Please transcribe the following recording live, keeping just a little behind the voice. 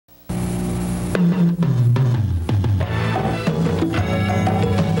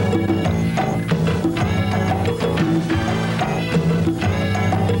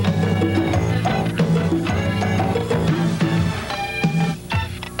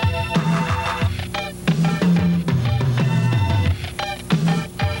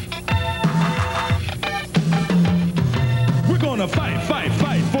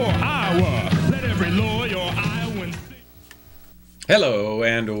Hello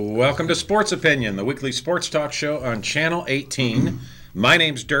and welcome to Sports Opinion, the weekly sports talk show on Channel 18. My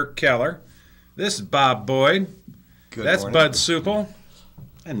name's Dirk Keller. This is Bob Boyd. That's morning. Bud Supple.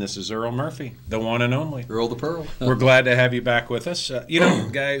 And this is Earl Murphy, the one and only. Earl the Pearl. We're glad to have you back with us.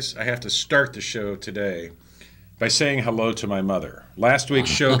 Guys, I have to start the show today by saying hello to my mother. Last week's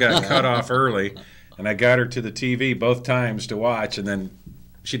show got cut off early, and I got her to the TV both times to watch, and then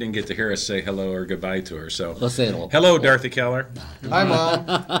she didn't get to hear us say hello or goodbye to her. So, let's say hello. Hello, Dorothy Keller. Hi,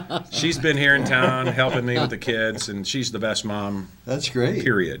 Mom. She's been here in town helping me with the kids, and she's the best mom. That's great.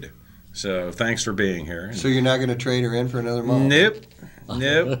 Period. So thanks for being here. So you're not going to trade her in for another mom? Nope.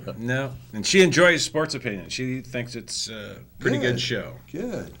 No. And she enjoys Sports Opinion. She thinks it's a pretty good show.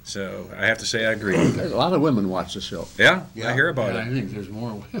 Good. So I have to say I agree. A lot of women watch the show. Yeah. I hear about it. I think there's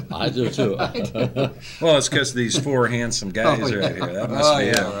more women. I do too. Well, it's because these four handsome guys right here. That must be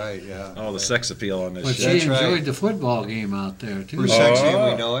it. Right, yeah. All the sex appeal on this But show. she enjoyed the football game out there, too. We're sexy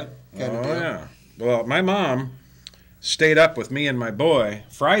and we know it. Kind of deal. Yeah. Well, my mom stayed up with me and my boy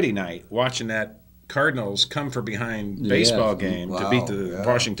Friday night watching that Cardinals come from behind baseball game to beat the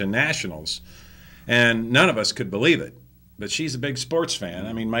Washington Nationals. And none of us could believe it. But she's a big sports fan.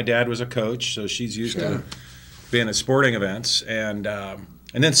 I mean, my dad was a coach, so she's used to being at sporting events. And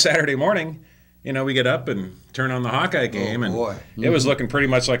then Saturday morning, we get up and turn on the Hawkeye game. It was looking pretty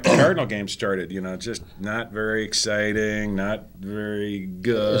much like the Cardinal game started, just not very exciting, not very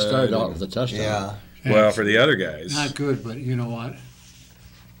good. It started out with a touchdown. Yeah. Well, for the other guys. Not good, but you know what?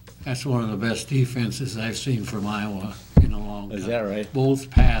 That's one of the best defenses I've seen from Iowa in a long time. Is that right? Both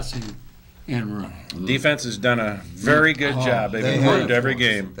passing and running. Defense has done a very good job. They've improved every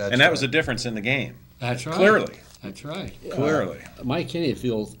game. And that was the difference in the game. That's right. Clearly. That's right. Clearly. Mike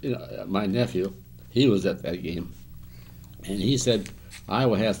Kennyfield, my nephew, he was at that game. And he said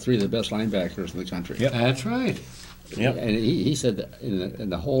Iowa has three of the best linebackers in the country. Yep. That's right. Yep. And he said that in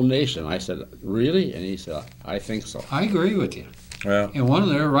the whole nation. I said, really? And he said, I think so. I agree with you. Well, And one of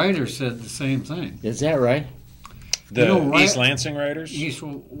their writers said the same thing. Is that right? the East Lansing writers?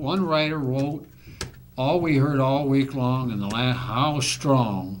 One writer wrote, all we heard all week long in the last, how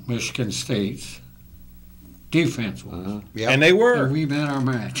strong Michigan State's defense was. And they were. And we met our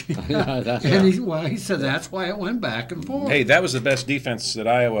match. He said that's why it went back and forth. Hey, that was the best defense that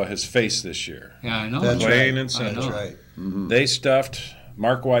Iowa has faced this year. Yeah, I know. That's Plain right. and simple. That's right. Mm-hmm. They stuffed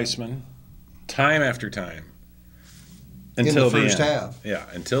Mark Weissman time after time. Until the first end. half. Yeah,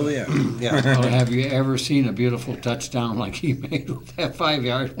 until the end. Yeah. Oh, have you ever seen a beautiful touchdown like he made with that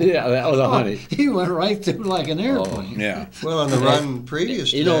 5-yard? Yeah, that was a honey. He went right through like an airplane. Yeah. Well, on the run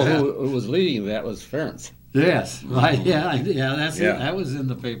previous to You know that. who was leading that was Ferentz. Yes, right. Yeah, that's Yeah. it. That was in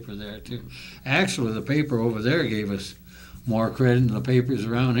the paper there too. Actually, the paper over there gave us more credit than the papers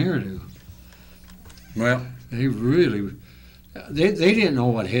around here do. Well, They really, they didn't know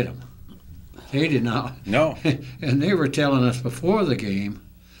what hit them. They did not. no. And they were telling us before the game.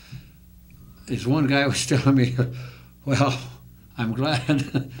 This one guy was telling me, "Well, I'm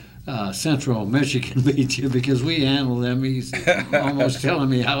glad Central Michigan beat you because we handled them easy." Almost telling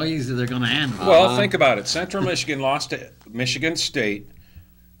me how easy they're going to handle them. Well, think about it. Central Michigan lost to Michigan State.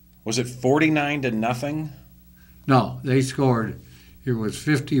 Was it 49-0? No, they scored. It was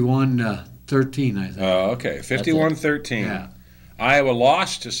 51-13, I think. Oh, okay. 51-13. Yeah. Iowa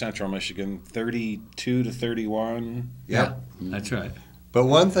lost to Central Michigan 32-31. Yeah, that's right. But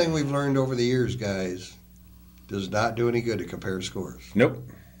one thing we've learned over the years, guys, does not do any good to compare scores. Nope.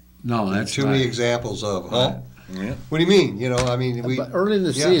 No, that's Too right. many examples of, huh? Yeah. What do you mean? But early in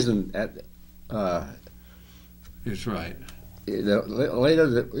the season, It's right.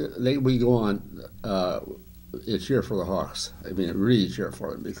 later we go on, you cheer for the Hawks. I mean, really cheer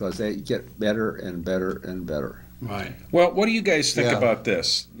for them because they get better and better and better. Right. Well, what do you guys think about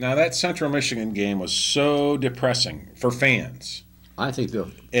this? Now, that Central Michigan game was so depressing for fans. I think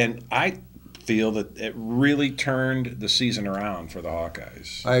they'll. And I feel that it really turned the season around for the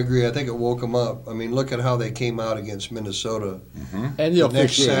Hawkeyes. I agree. I think it woke them up. I mean, look at how they came out against Minnesota And the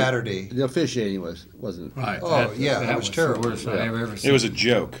next Saturday. The officiating wasn't. Right. Oh, that was terrible. The worst I've ever seen. It was a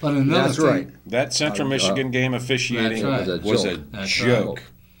joke. But another That's thing, right. That Central Michigan game officiating That's right. was a That's joke.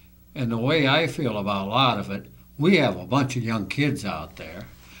 And the way I feel about a lot of it, we have a bunch of young kids out there.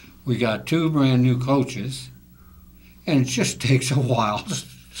 We got 2 brand new coaches, and it just takes a while.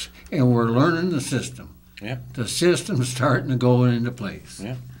 And we're learning the system. Yeah. The system's starting to go into place.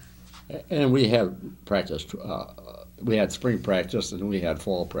 Yeah. And we have practiced. We had spring practice and we had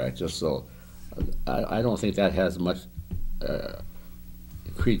fall practice, so I don't think that has much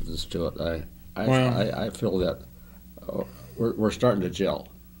credence to it. I feel that we're starting to gel.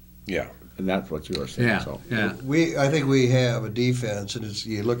 Yeah. And that's what you were saying. Yeah, So. yeah. I think we have a defense, and it's,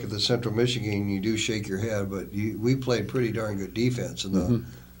 you look at the Central Michigan, and you do shake your head, but we played pretty darn good defense in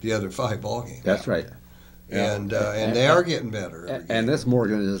the other 5 ball games. That's right. And they are getting better. Every game. And this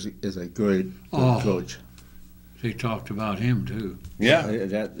Morgan is a good coach. They talked about him too.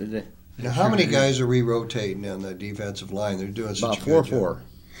 Yeah. Now, how many guys are we rotating on the defensive line? They're doing such About a good 4-4.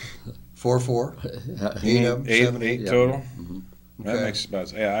 job. 4-4? 8 of them? 7, 8? Eight total. Mm-hmm. That Okay. makes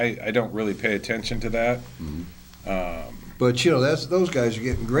about. Yeah, I don't really pay attention to that. But, you know, those guys are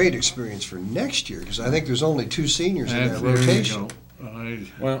getting great experience for next year because I think there's only 2 seniors in that There you rotation. go.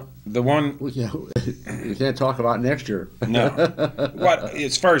 Well, the one. You can't talk about next year. No. What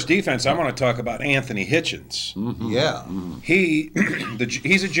as far as defense, I want to talk about Anthony Hitchens. Yeah.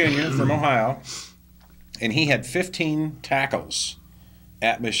 He's a junior from Ohio, and he had 15 tackles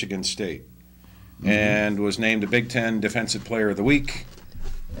at Michigan State, and was named a Big Ten Defensive Player of the Week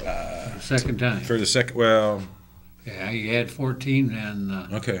Second time. for the second. Well, Yeah, he had 14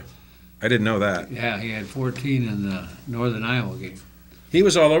 and okay, I didn't know that. he had 14 in the Northern Iowa game. He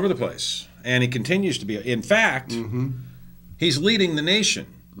was all over the place, and he continues to be. In fact, he's leading the nation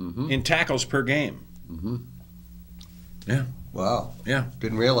in tackles per game. Yeah, Wow. yeah,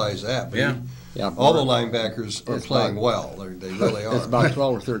 Didn't realize that. But yeah. all the linebackers are It's playing about- well. They really are. It's about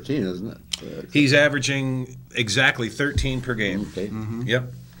 12 or 13, isn't it? He's averaging exactly 13 per game. Okay.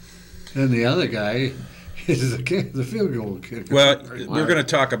 Yep. Then the other guy is the field goal kicker. Well, we're going to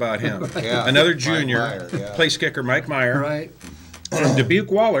talk about him. Yeah. Another Mike junior, Meyer, yeah. place kicker Mike Meyer Right, from Dubuque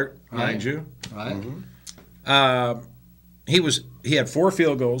Wahlert, mind Right. you. right. He had 4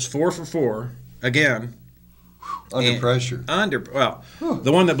 field goals, 4 for 4 again. Under And- pressure.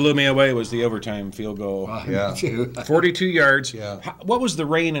 The one that blew me away was the overtime field goal. Yeah. 42 yards. Yeah. What was the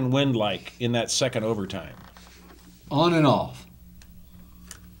rain and wind like in that second overtime? On and off.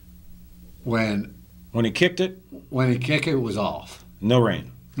 When When he kicked it, he kicked it was off. no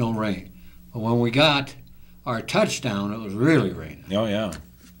rain. No rain. But when we got our touchdown, it was really raining. Oh, yeah.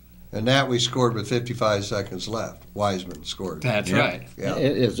 And that we scored with 55 seconds left. Wiseman scored. That's Yeah. right. Yeah.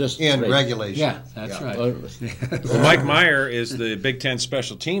 It's just In great. regulation. Yeah, that's Yeah. right. Well, Mike Meyer is the Big Ten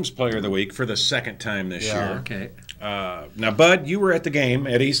Special Teams Player of the Week for the second time this Yeah. year. Okay. Now, Bud, you were at the game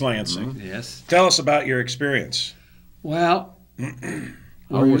at East Lansing. Yes. Tell us about your experience. Well,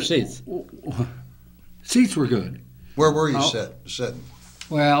 How are your seats? seats were good. Where were you Oh. sitting?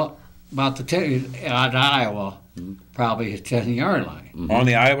 Well, about at Iowa, probably a 10-yard line. On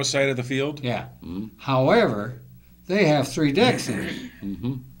the Iowa side of the field? Yeah. However, they have 3 decks in it.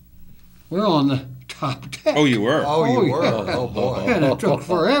 We're on the top deck. Oh, you were? Oh, you yeah. were? Oh, boy. And it took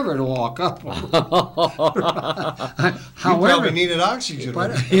forever to walk up. You However, probably needed oxygen.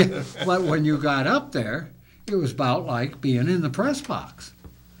 but when you got up there, it was about like being in the press box,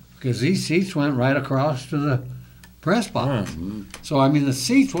 because these seats went right across to the press box. So I mean, the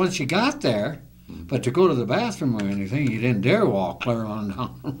seats once you got there, but to go to the bathroom or anything, you didn't dare walk clear on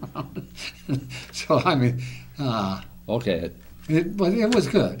down. So I mean, Okay. but it was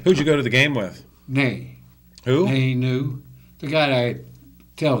good. Who'd you go to the game with? Nay, Who? Nay knew the guy that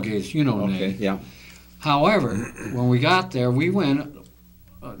tailgates. You know, Okay. Nay. Yeah. However, when we got there, we went.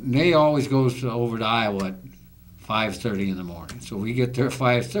 Nay always goes over to Iowa at 5:30 in the morning. So we get there at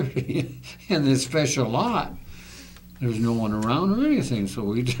 5:30 in this special lot. There's no one around or anything, so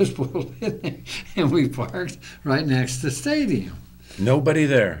we just pulled in there and we parked right next to the stadium. Nobody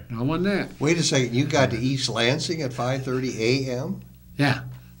there. No one there. Wait a second. You got to East Lansing at 5:30 a.m.? Yeah.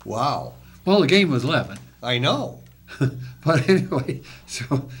 Wow. Well, the game was 11. I know. But anyway,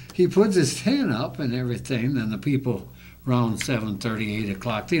 so he puts his tent up and everything, and the people around 7:30, 8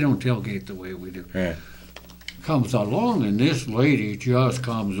 o'clock, they don't tailgate the way we do. Right. Comes along, and this lady just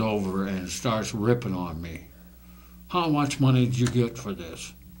comes over and starts ripping on me. How much money did you get for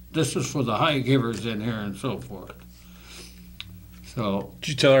this? This is for the high givers in here and so forth. So Did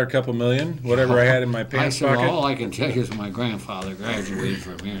you tell her a couple million? Whatever I had in my I pants said, well, pocket? all I can tell you is my grandfather graduated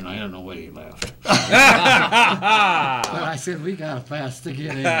from here, and I don't know what he left. But I said, we got a pass to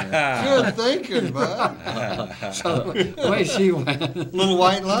get in here. Good thinking, bud. So away she went. Little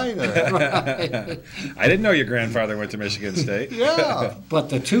white line there. Right. I didn't know your grandfather went to Michigan State. Yeah. But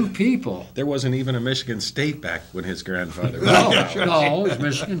the 2 people, There wasn't even a Michigan State back when his grandfather was. no, it was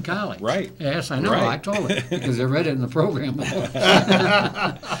Michigan College. Right. Yes, I know. Right. I told her because I read it in the program.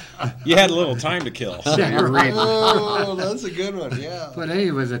 You had a little time to kill. So you were reading. Oh, that's a good one. Yeah. But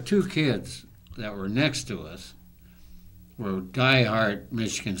anyway, the 2 kids that were next to us were diehard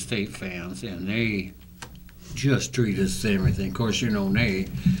Michigan State fans, and they just treat us to everything. Of course, Nate,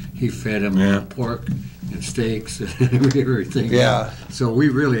 he fed him pork and steaks and everything. Yeah. So we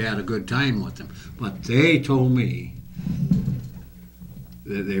really had a good time with them. But they told me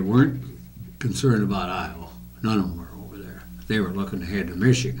that they weren't concerned about Iowa. None of them were over there. They were looking ahead to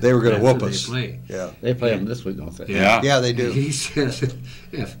Michigan. They were going to whoop That's us. who they play. Yeah. They play them this week, don't they? Yeah. Yeah, they do. He says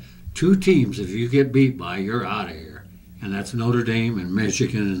if two teams, if you get beat by, you're out of here. And that's Notre Dame and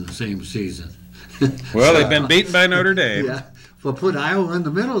Michigan in the same season. Well, they've been beaten by Notre Dame. Yeah. Well, put Iowa in the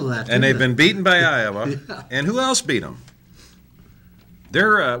middle of that. And they've been beaten by Iowa. Yeah. And who else beat them?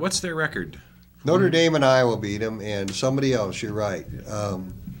 They're what's their record? Notre Dame and Iowa beat them, and somebody else, you're right.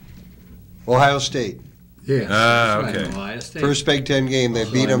 Ohio State. Yeah. Ah, okay. Ohio State. First Big Ten game, they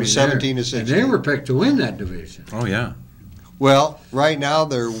beat them 17 to 16. And they were picked to win that division. Oh, yeah. Well, right now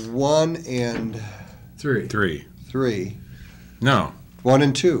they're 1-3. 3. No,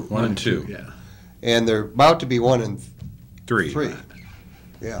 1-2. 1 and 2. Yeah. And they're about to be 1-3. 3.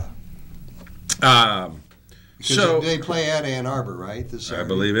 Yeah. Because So they play at Ann Arbor, right? This I Saturday?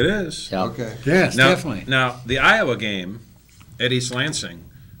 believe it is. Yeah. Okay. Yes, Now, definitely. Now, the Iowa game at East Lansing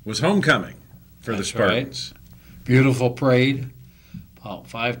was homecoming for the That's Spartans. Beautiful parade. About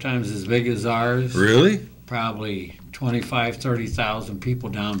 5 times as big as ours. Really? Probably 25, 30,000 people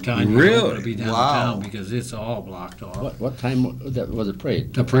downtown. Really? You don't want to be downtown Wow. because it's all blocked off. What time was it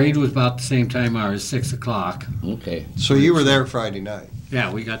parade? The parade was about the same time ours, 6 o'clock. Okay. So you were there Friday night.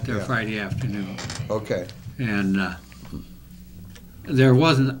 Yeah, we got there Yeah. Friday afternoon. Okay. And I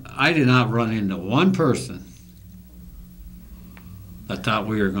did not run into one person that thought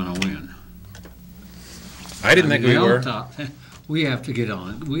we were going to win. I didn't think we They all were. thought, we have to get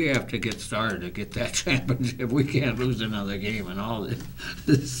on. We have to get started to get that championship. We can't lose another game and all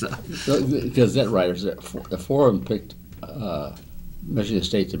this. Because that writers, the four of them picked Michigan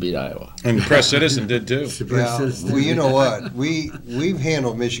State to beat Iowa. And the Press Citizen did too. Yeah. Well, you know what? We've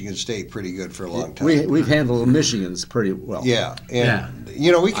handled Michigan State pretty good for a long time. We've handled Michigan's pretty well. Yeah. And, Yeah.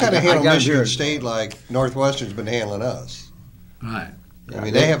 you know, we kind I of handle got Michigan here. State like Northwestern's been handling us. Right. I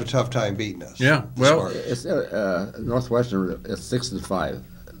mean, they have a tough time beating us. Yeah, the well- Spartans. It's Northwestern. It's 6-5.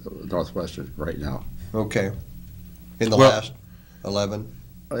 Northwestern right now. Okay. In the Well- last 11.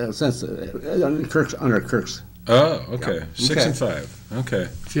 Since under Kirk's. Oh, okay. Yeah. 6 Okay. and 5. Okay.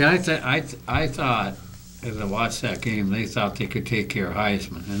 See, I thought as I watched that game, they thought they could take care of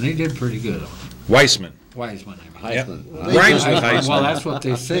Heisman, and they did pretty good. Weisman. Wiseman, I mean. Heisman. Rhymes with Heisman. Well, that's what they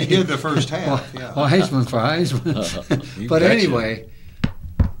They say. did the first half, yeah. Well, Heisman for Heisman. You But betcha. anyway,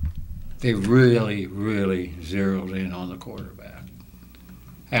 they really, really zeroed in on the quarterback.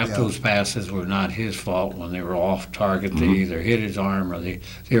 Half Yeah. those passes were not his fault when they were off target. They either hit his arm or they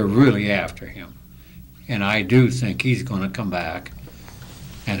were really after him. And I do think he's going to come back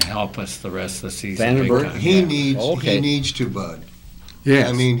and help us the rest of the season. big Vandenberg? time. He Yeah. needs to, Bud. Yes.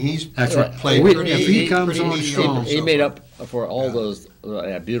 I mean, he's That's right. played We- pretty if he comes pretty on mediocre strong- He so made far. up for all those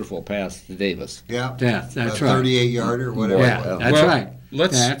beautiful pass to Davis. Yeah. Yeah, that's a right. 38-yarder, whatever. Yeah, it was. that's Well, right.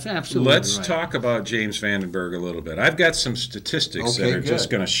 Let's That's absolutely let's right. talk about James Vandenberg a little bit. I've got some statistics Okay, that are just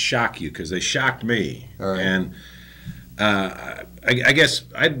good. going to shock you because they shocked me. All right. And I guess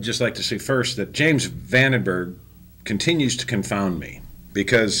I'd just like to say first that James Vandenberg continues to confound me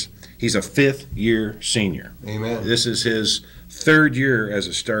because he's a fifth-year senior. Amen. This is his third year as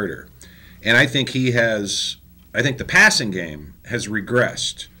a starter, and I think the passing game has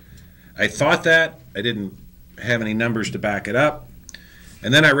regressed. I thought that. I didn't have any numbers to back it up.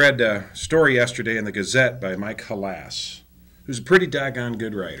 And then I read a story yesterday in the Gazette by Mike Halas, who's a pretty doggone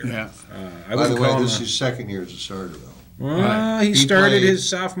good writer. Yeah. I By the wouldn't way, call him this is a- his second year as a starter, though. Well, Right. he He started played- his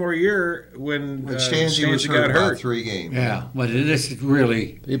sophomore year when When Stanzi was got hurt about hurt. 3 games. Yeah, but this is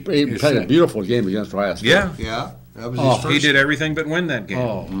really. He played a beautiful game against Ohio State. Yeah, Yeah. That was Oh, his first. he did everything but win that game.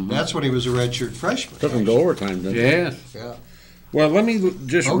 Oh, That's when he was a redshirt freshman. Took him to overtime, didn't he? yes. Yeah. Well, let me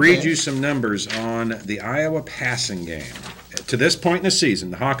just Okay. read you some numbers on the Iowa passing game. To this point in the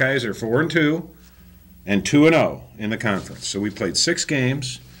season, the Hawkeyes are 4-2 and 2-0 in the conference. So we played 6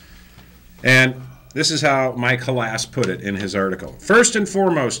 games, and this is how Mike Halas put it in his article. First and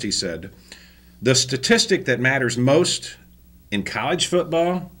foremost, he said, the statistic that matters most in college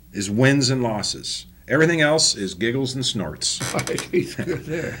football is wins and losses. Everything else is giggles and snorts. He's good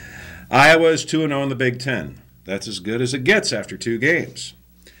there. Iowa is 2-0 in the Big Ten. That's as good as it gets after 2 games.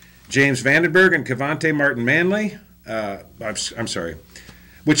 James Vandenberg and Cavante Martin-Manley,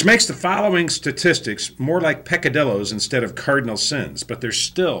 which makes the following statistics more like peccadillos instead of cardinal sins, but they're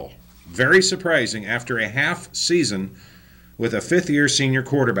still very surprising after a half season with a fifth-year senior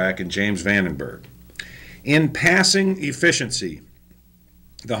quarterback in James Vandenberg. In passing efficiency,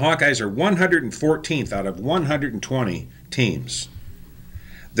 the Hawkeyes are 114th out of 120 teams.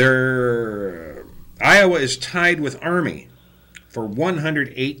 Iowa is tied with Army for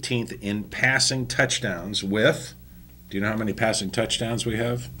 118th in passing touchdowns with, do you know how many passing touchdowns we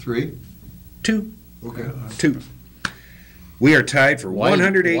have? 3? 2. Okay. 2. We are tied for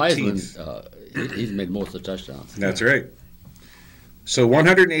 118th. Wiseman, he's made most of the touchdowns. That's right. So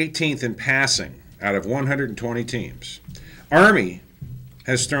 118th in passing out of 120 teams. Army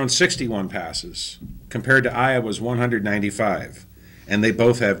has thrown 61 passes compared to Iowa's 195, and they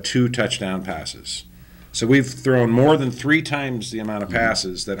both have 2 touchdown passes. So we've thrown more than 3 times the amount of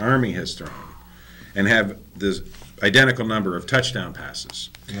passes that Army has thrown and have the identical number of touchdown passes.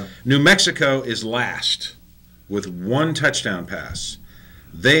 Yep. New Mexico is last with 1 touchdown pass.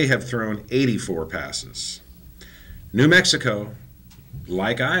 They have thrown 84 passes. New Mexico,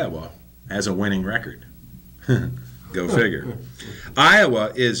 like Iowa, has a winning record. Go figure.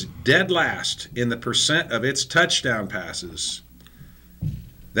 Iowa is dead last in the percent of its touchdown passes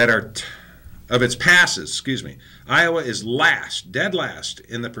that are of its passes, excuse me. Iowa is last, dead last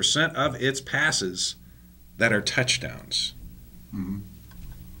in the percent of its passes that are touchdowns. Mm-hmm.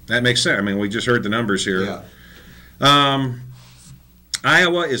 That makes sense. I mean, we just heard the numbers here. Yeah.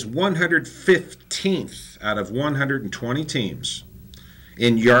 Iowa is 115th out of 120 teams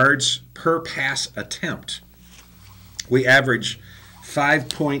in yards per pass attempt. We average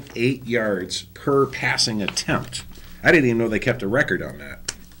 5.8 yards per passing attempt. I didn't even know they kept a record on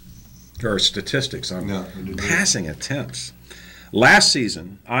that, or statistics on passing attempts. Last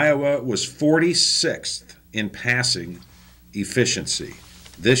season, Iowa was 46th in passing efficiency.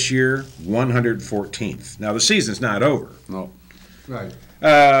 This year, 114th. Now, the season's not over. No. Right.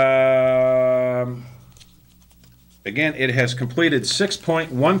 Again, it has completed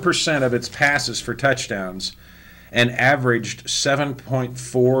 6.1% of its passes for touchdowns and averaged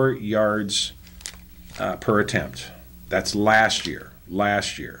 7.4 yards per attempt. That's last year.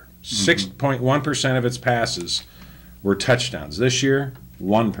 6.1% of its passes were touchdowns. This year,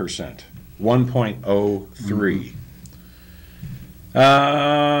 1%. 1.03.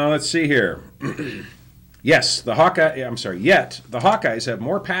 Let's see here. Yet the Hawkeyes have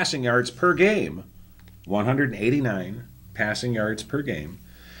more passing yards per game, 189 passing yards per game,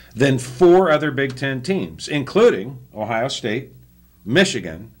 than 4 other Big Ten teams, including Ohio State,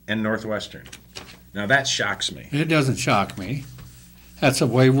 Michigan, and Northwestern. Now that shocks me. It doesn't shock me. That's the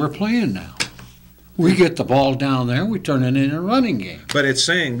way we're playing now. We get the ball down there, we turn it into a running game. But it's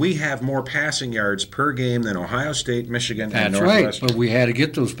saying we have more passing yards per game than Ohio State, Michigan, and Northwestern. That's right, but we had to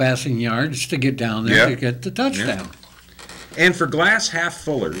get those passing yards to get down there to get the touchdown. And for glass half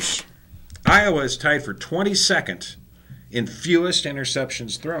fullers, Iowa is tied for 22nd in fewest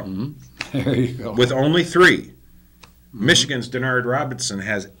interceptions thrown. Mm-hmm. There you go. With only 3. Mm-hmm. Michigan's Denard Robinson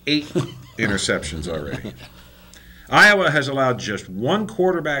has 8 interceptions already. Iowa has allowed just 1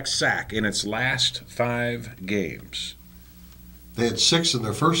 quarterback sack in its last 5 games. They had 6 in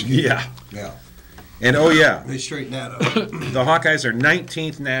their first game. Yeah. Yeah. And they straightened that up. The Hawkeyes are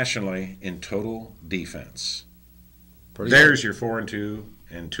 19th nationally in total defense. Pretty There's your 4-2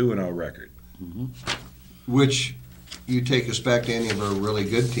 and 2-0 record. Mm-hmm. Which you take us back to any of our really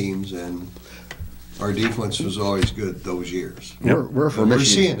good teams, and our defense was always good those years. We're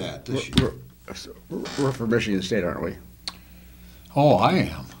seeing that this year. We're from Michigan State, aren't we? Oh,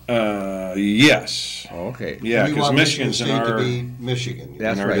 I am. Yes. Oh, okay. Yeah, we because want Michigan's Michigan in State our, to be Michigan.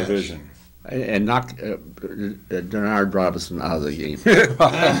 That's in our right. division. And knock Denard Robinson out of the game.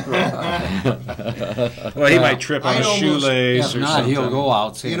 Well, he might trip on a shoelace If or not, something. he'll go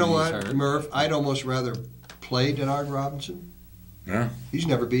out. You know what, Murph? I'd almost rather play Denard Robinson. Yeah. He's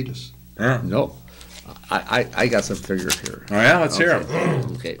never beat us. Yeah. No. I got some figures here. Oh, yeah, let's hear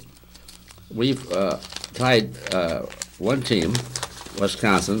them. Okay. We've tied one team,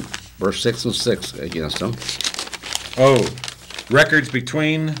 Wisconsin. We're 6-6 against them. Oh, records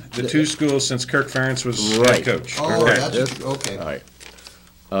between the 2 schools since Kirk Ferentz was head coach. Oh, Okay. that's okay.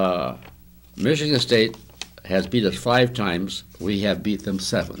 All right. Michigan State has beat us 5 times. We have beat them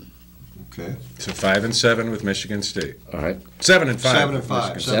 7. Okay. So 5-7 with Michigan State. All right. 7-5. 7-5. with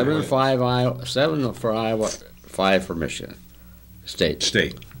Michigan 7-5 Iowa. 7 for Iowa. 5 for Michigan State.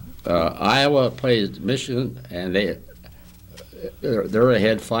 State. Iowa plays Michigan, and they're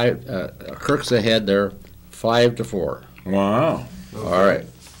ahead 5. Kirk's ahead. They're 5-4. Wow. Okay.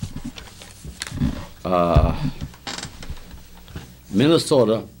 All right.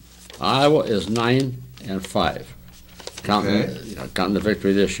 Minnesota, Iowa is 9-5, counting the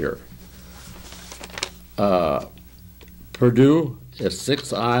victory this year. Purdue is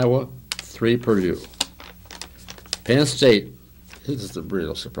 6 Iowa, 3 Purdue. Penn State this is the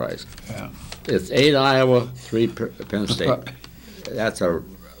real surprise. Yeah. It's 8 Iowa, 3 Penn State. That's a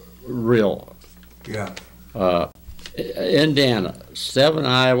real. Yeah. Indiana, 7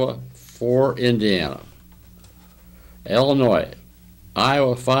 Iowa, 4 Indiana. Illinois,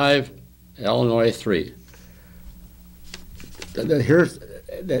 Iowa 5, Illinois 3. Here's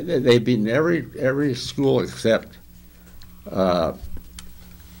they've beaten every school except the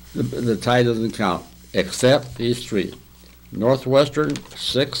tie doesn't count except these 3. Northwestern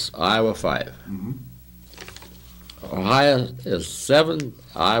 6, Iowa 5. Mm-hmm. Ohio is 7,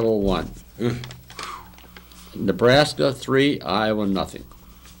 Iowa 1. Nebraska 3, Iowa nothing.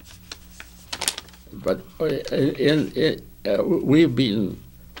 But we've beaten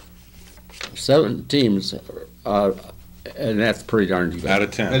 7 teams, and that's pretty darn good. Out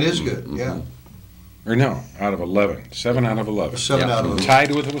of 10. That is good, yeah. Or no, out of 11. 7 out of 11. 7 Yeah. out of 11.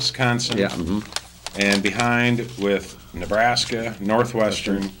 Tied with Wisconsin. Yeah. Mm-hmm. And behind with Nebraska,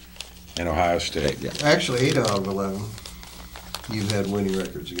 Northwestern, and Ohio State. Yeah. Actually, 8 out of 11 you've had winning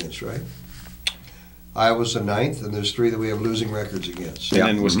records against, right? Iowa's the 9th, and there's 3 that we have losing records against. And Yeah.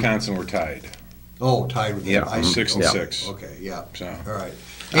 then Wisconsin were tied. Oh, tied with them. Yeah, I see. 6 and Okay. 6. Okay, yeah. So All right.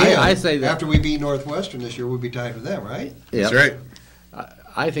 I And say that- after we beat Northwestern this year, we'll be tied with them, right? Yeah. that's right.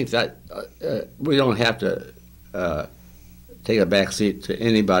 I think that we don't have to take a back seat to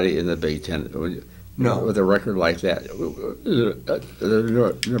anybody in the Big Ten. No. With a record like that.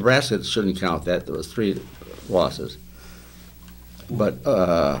 Nebraska shouldn't count that. There was 3 losses. But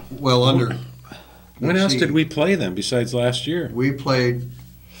Well, under. When let's else see. did we play them besides last year? We played.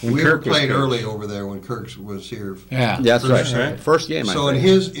 When we Kirk was played coach. early over there when Kirk was here. Yeah. that's First, right. right? First game. So I in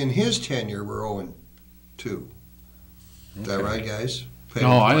think. his tenure, we're 0-2. Is that right, guys? Played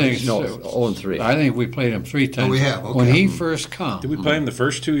No, him I think twice. No, it's- 0-3. I think we played him 3 times. we have, When okay. he first come, Did we play them the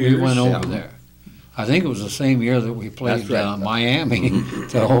first 2 we years? went over Yeah. there. I think it was the same year that we played That's right. Miami,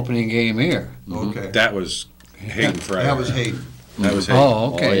 the opening game here. Okay. That was Hayden Fryer. That was Hayden. That was Hayden.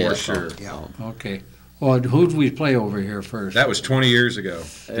 Oh, okay. Oh, yeah. For sure. Yeah. Okay. Well, who did we play over here first? That was 20 years ago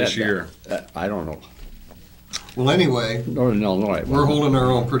this year. I don't know. Well, anyway, Northern Illinois. we're holding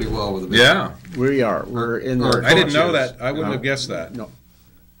our own pretty well with the Big Yeah. We are. We're in Or- there. I didn't know Coaches. that. I wouldn't have guessed that. No.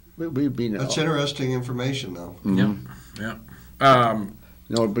 We've been. That's interesting information, though. Yeah.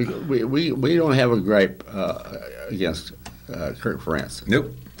 No, we don't have a gripe against Kirk Ferentz.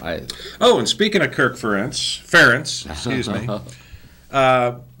 Nope. I Oh, and speaking of Kirk Ferentz, excuse me,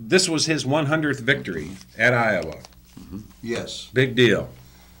 this was his 100th victory at Iowa. Yes. Big deal.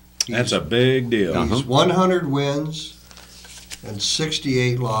 That's a big deal. He's 100 wins and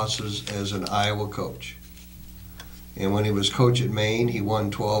 68 losses as an Iowa coach. And when he was coach at Maine, he won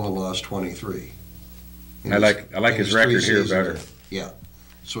 12 and lost 23. I like his record here better. Yeah.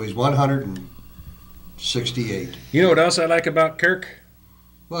 So he's 168. You know what else I like about Kirk?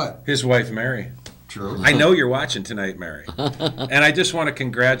 What? His wife, Mary. True. I know you're watching tonight, Mary. And I just want to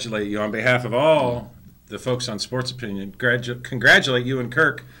congratulate you on behalf of all the folks on Sports Opinion. Congratulate you and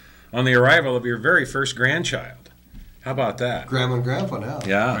Kirk on the arrival of your very first grandchild. How about that? Grandma and Grandpa now.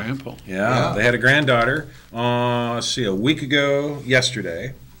 Yeah. Grandpa. Yeah. They had a granddaughter, a week ago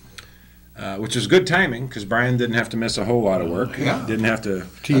yesterday, which was good timing because Brian didn't have to miss a whole lot of work. Yeah. Didn't have to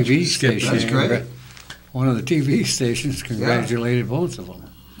TV skip. station. That's great. One of the TV stations congratulated both of them.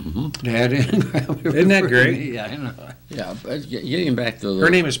 Dad and Grandma. Isn't that great? Yeah, I know. yeah. But getting back to the Her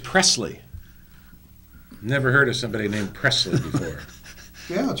name is Presley. Never heard of somebody named Presley before.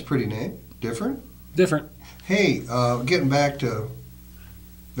 Yeah, it's a pretty name. Different. Different. Hey, getting back to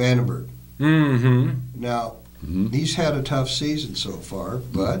Vandenberg. Mm-hmm. Now, he's had a tough season so far,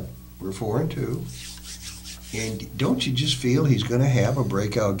 but we're 4-2. And don't you just feel he's going to have a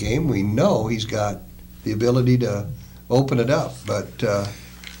breakout game? We know he's got the ability to open it up, but don't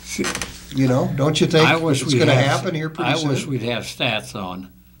you think I wish it's we'd going to have- happen here pretty I soon? wish we'd have stats on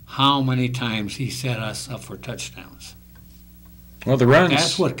how many times he set us up for touchdowns. Well, the runs.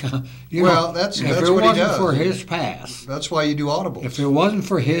 That's what. That's if what it he wasn't does. for his pass, That's why you do audibles. if it wasn't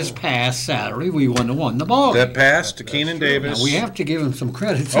for his pass Saturday, we wouldn't have won the ball. That pass to Keenan true. Davis. Now, we have to give him some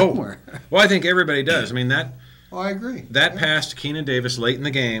credit Oh. somewhere. Well, I think everybody does. I mean, that I agree. pass to Keenan Davis late in the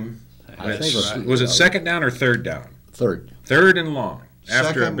game. I think Was it second down or third down? third. Third and long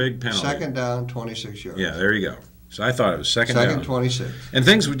after Second- a big penalty. Second down, 26 yards. Yeah, there you go. So I thought it was second Second, down. 26. And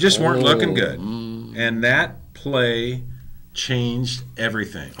things just weren't looking good. Mm. And that play changed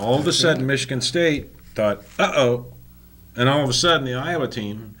everything. All of a sudden, Michigan State thought, uh-oh. And all of a sudden, the Iowa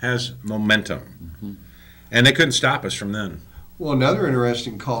team has momentum. And they couldn't stop us from then. Well, another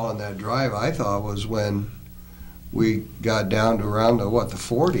interesting call on that drive, I thought, was when we got down to around the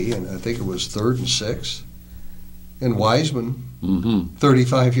 40, and I think it was 3rd and 6, and Wiseman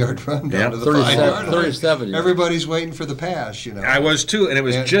 35-yard run down to the 5-yard line. 37 yards. Everybody's waiting for the pass, you know. I was too, and it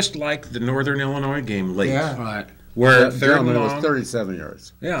was just like the Northern Illinois game late. Yeah. Right. Where third and long. It was 37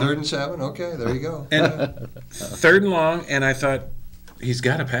 yards. Yeah. 3rd and 7. Okay, there you go. And 3rd and long, and I thought, he's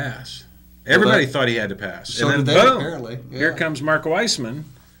got to pass. Everybody thought he had to pass. So and then did they, boom, apparently. Yeah. here comes Mark Weissman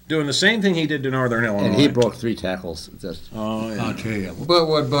doing the same thing he did to Northern Illinois. And he broke 3 tackles. I'll tell you. But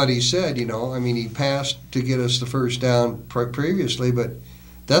what Buddy said, you know, I mean, he passed to get us the first down previously, but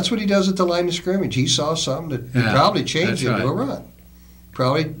that's what he does at the line of scrimmage. He saw something that he probably changed into a run.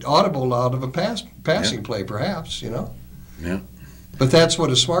 Probably audible out of a passing play, perhaps, you know. Yeah. But that's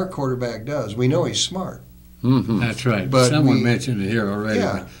what a smart quarterback does. We know he's smart. That's right. But someone mentioned it here already.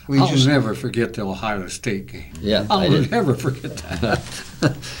 Yeah, I'll never forget the Ohio State game. Yeah, I'll never forget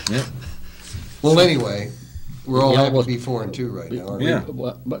that. Yeah. Well, anyway, we're all happy to be 4-2 right now, aren't we? Yeah.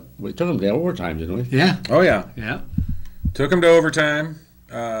 But we took them to overtime, didn't we? Yeah. Oh, yeah. Yeah. Took him to overtime.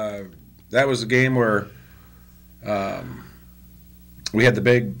 That was the game where we had the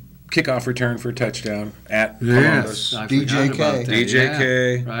big kickoff return for a touchdown at Columbus. I DJK. forgot about that.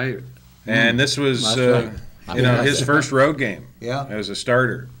 DJK. Yeah, right. And this was, That's right. his first road game Yeah. as a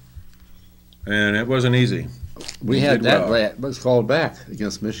starter. And it wasn't easy. We He had did that well. was called back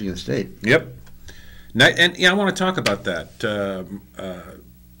against Michigan State. Yep. And I want to talk about that.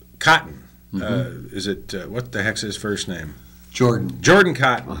 Cotton. Is it, what the heck's his first name? Jordan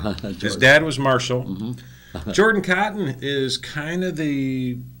Cotton. His dad was Marshall. Jordan Cotton is kind of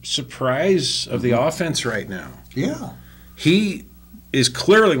the surprise of the offense right now. Yeah. He is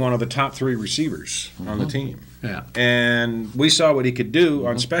clearly one of the top 3 receivers on the team. Yeah. And we saw what he could do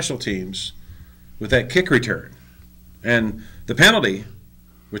on special teams with that kick return. And the penalty,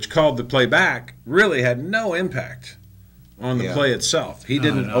 which called the play back, really had no impact on the play itself. He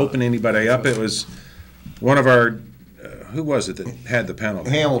didn't open anybody up. It was one of our who was it that had the penalty?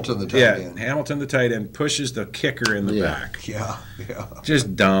 Hamilton, the tight end. Hamilton, the tight end, pushes the kicker in the back. Yeah.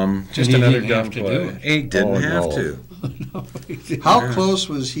 Just dumb. Just And he another didn't dumb have to play. do it. He didn't have no. to. How close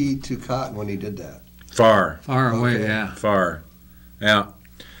was he to Cotton when he did that? Far. Far away, Okay. yeah. Far. Yeah.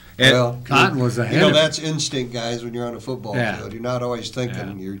 And Well, Cotton was ahead you know, of that's instinct, guys, when you're on a football Yeah. field. You're not always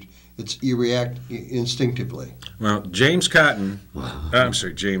thinking. You react instinctively. well, Jordan Cotton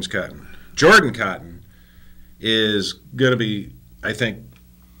is going to be, I think,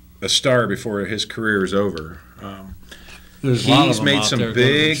 a star before his career is over. There's a lot of He's them made out some there going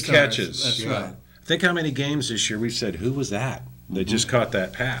to be big stars. catches. That's right. Think how many games this year we've said, who was that just caught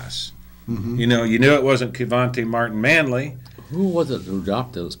that pass? You know, you knew it wasn't Kevontae Martin Manley. Who was it who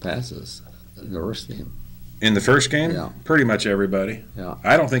dropped those passes in the first game? In the first game? Yeah. Pretty much everybody. Yeah.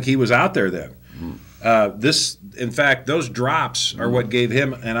 I don't think he was out there then. In fact, those drops are what gave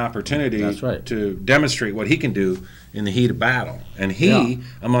him an opportunity That's right. to demonstrate what he can do in the heat of battle. And he,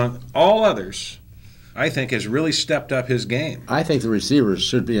 among all others, I think has really stepped up his game. I think the receivers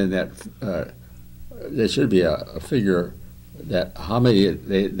should be in that. There should be a figure that how many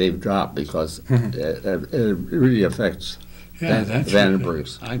they've dropped because it really affects Yeah, that's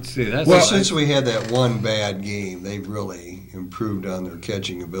Vandenberg's. I'd say that's Well, since we had that one bad game, they've really improved on their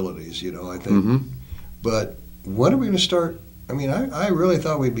catching abilities, you know, I think. But when are we going to start? I mean, I really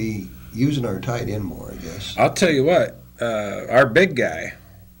thought we'd be using our tight end more, I guess. I'll tell you what, our big guy,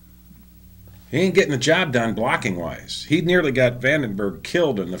 he ain't getting the job done blocking-wise. He nearly got Vandenberg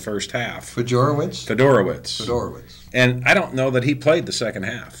killed in the first half. Fedorowicz? Fedorowicz. And I don't know that he played the second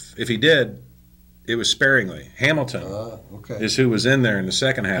half. If he did, it was sparingly. Hamilton Okay. is who was in there in the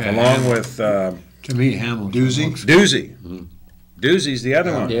second half, along with to me, Hamilton. Doozy. Doozy's the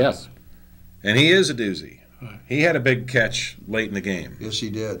other one. Yes. And he is a doozy. He had a big catch late in the game. Yes, he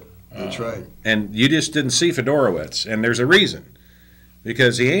did. That's right. And you just didn't see Fedorowicz. And there's a reason.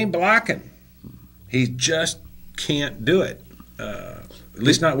 Because he ain't blocking. He just can't do it. At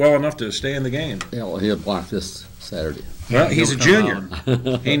least not well enough to stay in the game. Yeah, well, he'll block this Saturday. Well, he's a He'll junior.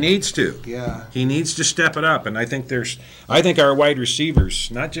 come He needs to. Yeah. He needs to step it up. And I think our wide receivers,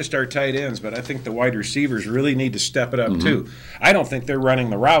 not just our tight ends, but I think the wide receivers really need to step it up too. I don't think they're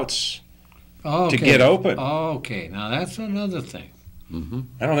running the routes to get open. Okay, now that's another thing.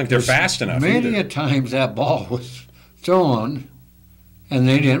 I don't think they're fast enough Many either. a times that ball was thrown, and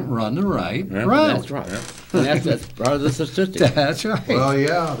they didn't run the right route. That's right. And that's part of the statistic. That's right. Well,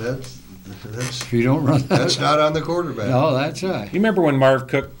 yeah, that's if you don't run that's not on the quarterback. No, that's right. You remember when Marv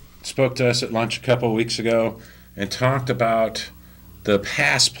Cook spoke to us at lunch a couple of weeks ago and talked about the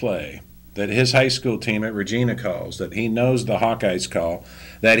pass play that his high school team at Regina calls, that he knows the Hawkeyes call,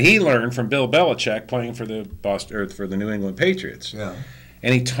 that he learned from Bill Belichick playing for the New England Patriots. Yeah.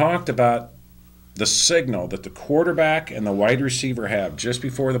 And he talked about the signal that the quarterback and the wide receiver have just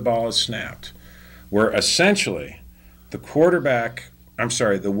before the ball is snapped, where essentially the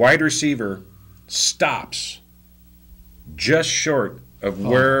wide receiver stops just short of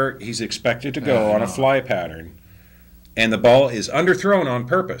where he's expected to go on a fly pattern, and the ball is underthrown on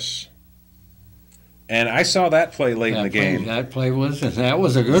purpose. And I saw that play late in the game. That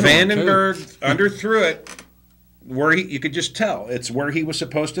was a good one. Vandenberg underthrew it where you could just tell it's where he was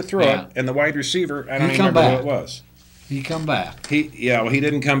supposed to throw it, and the wide receiver, I don't even remember who it was. He come back. He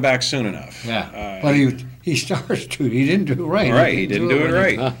didn't come back soon enough. Yeah, but he starts to. He didn't do it right. Right, he didn't do it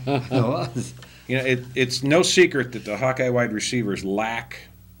right. It was. You know, it's no secret that the Hawkeye wide receivers lack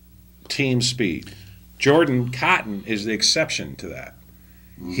team speed. Jordan Cotton is the exception to that.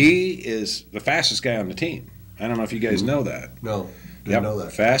 He is the fastest guy on the team. I don't know if you guys know that. No, didn't know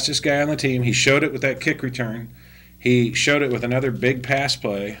that. Fastest guy on the team. He showed it with that kick return. He showed it with another big pass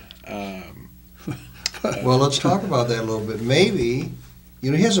play. Well, let's talk about that a little bit. Maybe, he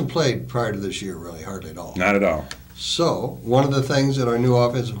hasn't played prior to this year really hardly at all. Not at all. So, one of the things that our new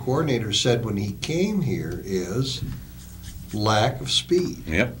offensive coordinator said when he came here is lack of speed.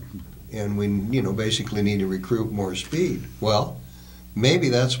 Yep. And we, basically need to recruit more speed. Well, maybe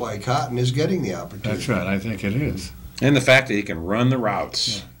that's why Cotton is getting the opportunity. That's right. I think it is. And the fact that he can run the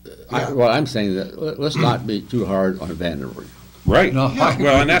routes. Yeah. I'm saying that let's not be too hard on Vandenberg. Right. No,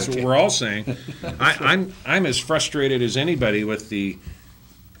 Well, and that's what we're all saying. I'm as frustrated as anybody with the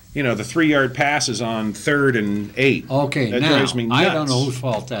 3-yard passes on 3rd and 8. Okay, that now, drives me nuts. I don't know whose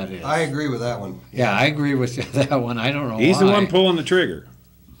fault that is. I agree with that one. Yeah, I agree with you, that one. I don't know He's why. the one pulling the trigger.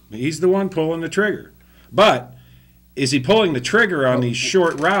 But is he pulling the trigger on these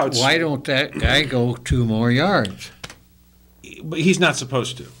short routes? Why don't that guy go 2 more yards? But he's not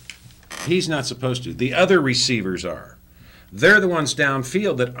supposed to. The other receivers are. They're the ones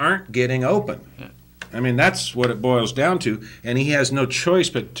downfield that aren't getting open. I mean, that's what it boils down to, and he has no choice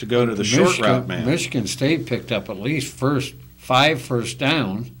but to go to the short route man. Michigan State picked up at least 5 first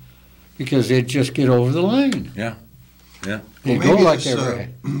downs because they'd just get over the line. Yeah. They Well, go like this they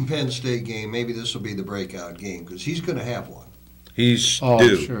were. Penn State game, maybe this will be the breakout game because he's going to have one. He's Oh,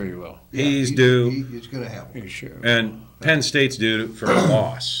 due. I'm sure he will. He's due. He's going to have one. He's sure. And Penn State's due for a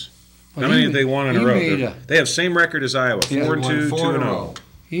loss. Well, How many have they won in a he row? made They have same record as Iowa, Yeah, 4-2, 4-0. 2-0.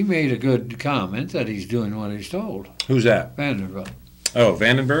 He made a good comment that he's doing what he's told. Who's that? Vanderbilt. Oh,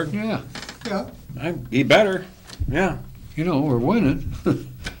 Vandenberg? Yeah. Yeah. He better. Yeah. We're winning.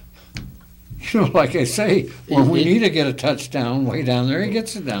 Like I say, when we need to get a touchdown way down there, he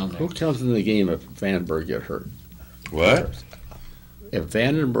gets it down there. Who comes in the game if Vandenberg get hurt? What? If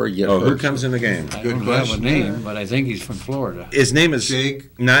Vandenberg get hurt. Who comes in the game? I Good don't question. have a name, but I think he's from Florida. His name is Jake.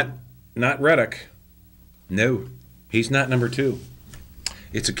 not Reddick. No, he's not number 2.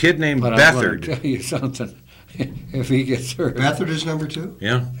 It's a kid named But I'm going Beathard. to tell you something. If he gets hurt, Beathard is number 2?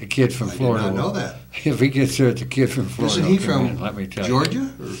 Yeah. the kid from I did Florida. not know that. If he gets hurt, the kid from Florida. Isn't he will come from in, let me tell you. Georgia?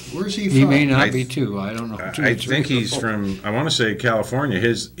 Or where's he from? He may not I- be 2. I don't know. 2 I or 3 think or he's 4. from, I want to say California.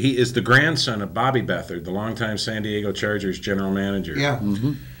 He is the grandson of Bobby Beathard, the longtime San Diego Chargers general manager. Yeah.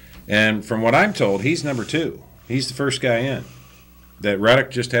 And from what I'm told, he's number 2. He's the first guy in. That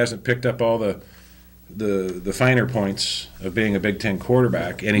Reddick just hasn't picked up all the finer points of being a Big Ten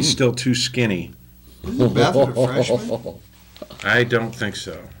quarterback, and he's still too skinny. Isn't Beathard a freshman? I don't think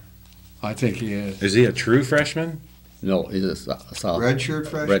so. I think he is. Is he a true freshman? No, he's a soft Redshirt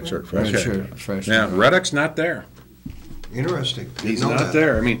freshman? redshirt freshman. Okay. Freshman. Yeah, Reddick's not there. Interesting. Didn't He's know not that.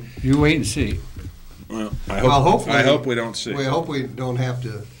 there. I mean, You wait and see. well, hopefully- I hope we don't see. We hope we don't have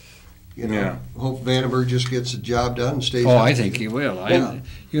to, Yeah. hope Vandenberg just gets the job done and stays Oh, I healthy. think he will. Yeah.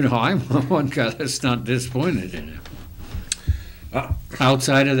 I'm one guy that's not disappointed in him. Uh.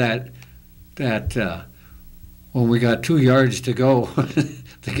 Outside of that, when we got 2 yards to go,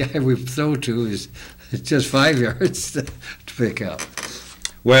 the guy we throw to is just 5 yards to pick up.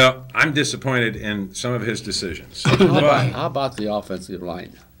 Well, I'm disappointed in some of his decisions. How But about the offensive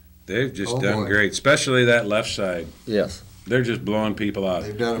line? they've just Oh, done boy. great, especially that left side. Yes. They're just blowing people out.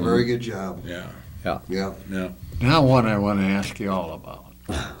 They've done a very good job. Yeah. Yeah. Now, what I want to ask you all about.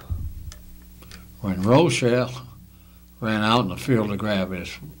 When Rochelle ran out in the field to grab his,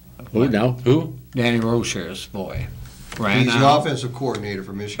 Who now? Who? Danny Rochelle's boy, ran He's the out, offensive coordinator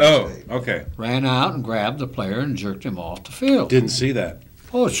for Michigan Oh, State. okay. ran out and grabbed the player and jerked him off the field. Didn't see that.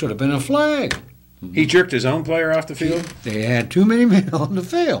 Oh, it should have been a flag. He jerked his own player off the field? They had too many men on the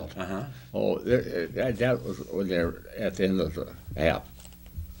field. Uh-huh. Oh, that was when they were at the end of the half.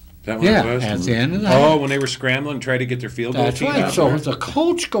 Is that what Yeah, it was? at the end of the Oh, half. when they were scrambling, trying to get their field goal That's team right. out So there? the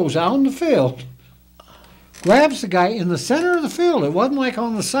coach goes out in the field grabs the guy in the center of the field. It wasn't like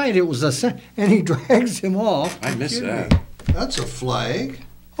on the side. It was and he drags him off. I missed that. That's a flag.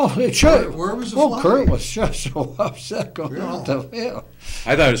 Oh, it should. Where was the flag? flag? Kurt was just so upset going off the field.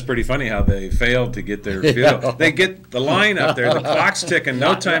 I thought it was pretty funny how they failed to get their field. They get the line up there, the clock's ticking,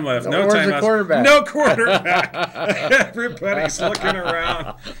 no time left, no Where's time the left. quarterback? No quarterback. Everybody's looking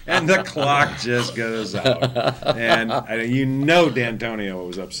around, and the clock just goes out. And you know D'Antonio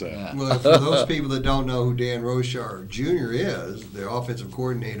was upset. Well, for those people that don't know who Dan Roshar Jr. is, the offensive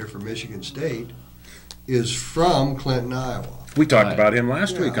coordinator for Michigan State, is from Clinton, Iowa. We talked about him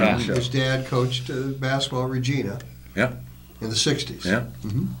last week on the show. His dad coached basketball at Regina. Yeah. In the 60s. Yeah.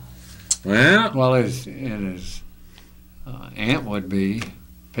 Mm-hmm. Well, his aunt would be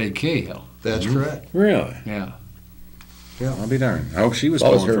Peg Cahill. That's correct. Really? Yeah. Yeah. I'll be darned. I hope she was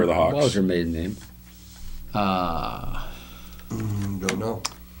pulling for the Hawks. What was her maiden name? Don't know.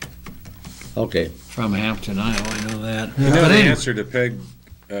 Okay. From Hampton, Iowa. I know that. You know the answer to Peg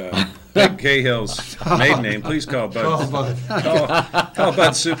Cahill's maiden name. Please call Bud. Call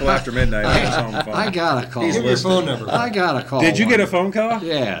Bud Supple after midnight on his home phone. I got a call. Give your phone number. I got a call. Did you get a phone call?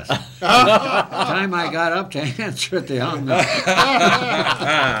 Yes. The time I got up to answer it, they hung up.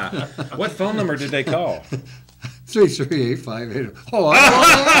 What phone number did they call? 33858. Oh, Oh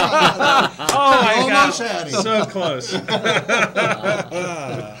my Almost God! had him. So close.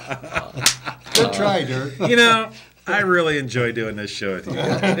 Good try, Dirk. You know, I really enjoy doing this show with you.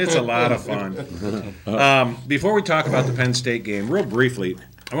 It's a lot of fun. Before we talk about the Penn State game, real briefly,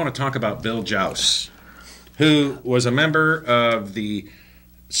 I want to talk about Bill Jouse, who was a member of the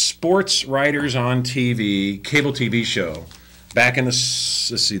Sports Writers on TV cable TV show back in the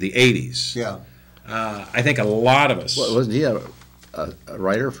 80s. Yeah. I think a lot of us. Wasn't he a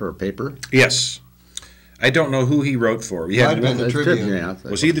writer for a paper? Yes. I don't know who he wrote for. Might have been the Tribune. Yeah,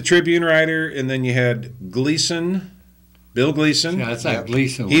 Was he the Tribune writer? And then you had Bill Gleason. yeah, it's like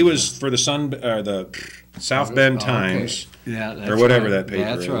Gleason. He was for the the South Bend Times, yeah, that's or whatever right. that paper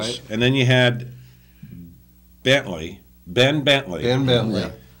That's is. right. And then you had Ben Bentley, Ben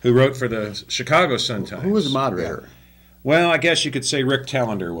Bentley. who wrote for the Chicago Sun-Times. Who was the moderator? Well, I guess you could say Rick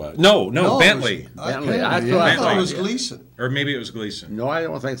Tellender was. No, Bentley. Bentley. I thought it was Gleason. Or maybe it was Gleason. No, I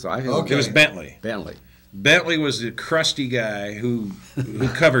don't think so. I think Okay. It was Bentley. Bentley. Bentley was the crusty guy who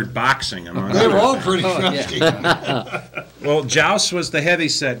covered boxing, among They were others. all pretty crusty. Well, Jouse was the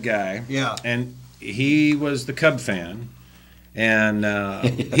heavyset guy. Yeah. And he was the Cub fan. And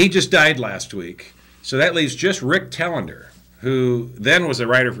he just died last week. So that leaves just Rick Tellender, who then was a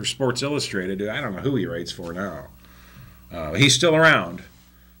writer for Sports Illustrated. I don't know who he writes for now. He's still around.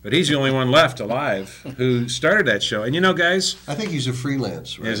 But he's the only one left alive who started that show. And you know, guys. I think he's a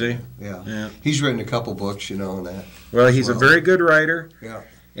freelance, right? Is he? Yeah. He's written a couple books, and that. Well, he's a very good writer. Yeah.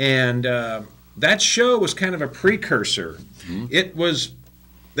 And that show was kind of a precursor. Mm-hmm.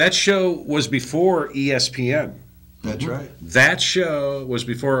 That show was before ESPN. That's right. That show was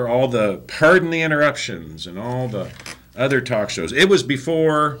before all the Pardon the Interruptions and all the other talk shows. It was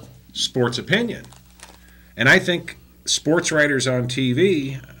before Sports Opinion. And I think Sports Writers on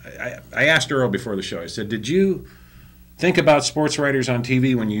TV, I asked Earl before the show, I said, did you think about Sports Writers on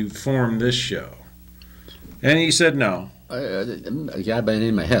TV when you formed this show? And he said no. A guy by the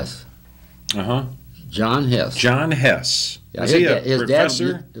name of Hess. Uh-huh. John Hess. John Hess. Yeah, Was he a his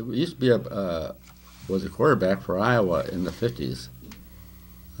professor? dad used to be was a quarterback for Iowa in the 50s.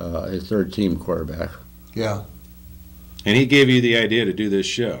 His third team quarterback. Yeah. And he gave you the idea to do this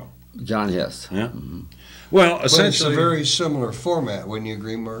show. John Hess. Yeah. Mm-hmm. Well, But it's essentially, a very similar format, wouldn't you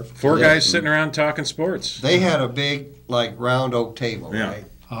agree, Murph? four guys sitting around talking sports. They had a big, round oak table, Yeah. right?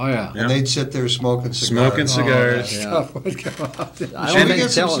 Oh, yeah. Yeah. And they'd sit there smoking cigars. Smoking cigars. Stuff would come out. Should I we don't get think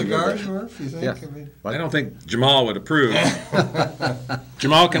some telling cigars, Murph, you think? Yeah. I mean, I don't think Jamal would approve.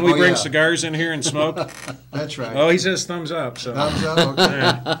 Jamal, can we Oh, bring yeah. cigars in here and smoke? that's right. Oh, he says thumbs up. So Thumbs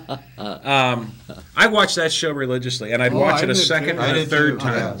up, okay. I watched that show religiously, and I'd watch I it a did second too. and I a did third too.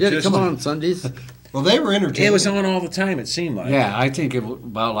 time. Did it Just- come on Sundays? Well, they were entertaining. It was on all the time, it seemed like. Yeah, I think it was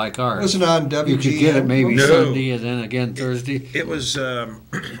about like It ours. wasn't on WGN. You could get it maybe No. Sunday and then again Thursday. It was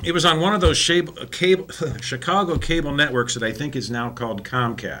on one of those Chicago cable networks that I think is now called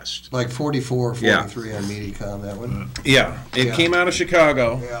Comcast. Like 44, Yeah. 43 on Mediacom, that one. Yeah, it Yeah. came out of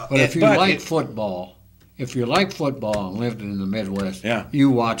Chicago. Yeah. But if you But like it- football, if you like football and lived in the Midwest, Yeah. you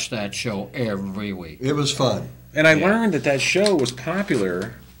watch that show every week. It was fun. And I learned that show was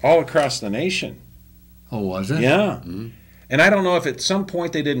popular all across the nation. Oh, was it? Yeah. And I don't know if at some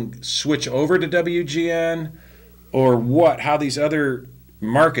point they didn't switch over to WGN or what, how these other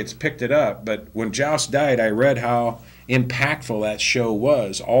markets picked it up. But when Joust died, I read how impactful that show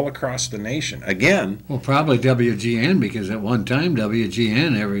was all across the nation. Again, well, probably WGN, because at one time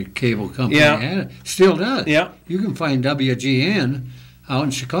WGN, every cable company had it, still does. Yeah, you can find WGN out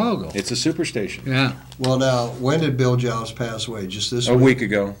in Chicago. It's a superstation. Yeah. Well, now, when did Bill Joust pass away? Just this week? A week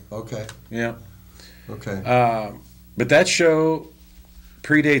ago. Okay. Yeah. Okay. But that show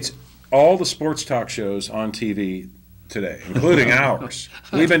predates all the sports talk shows on TV today, including ours.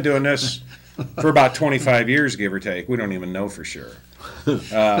 We've been doing this for about 25 years, give or take. We don't even know for sure.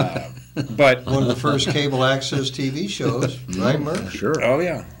 But one of the first cable access TV shows, right, Murph? Sure. Oh,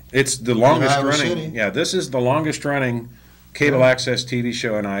 yeah. It's the longest Iowa running. City. Yeah, this is the longest running cable access TV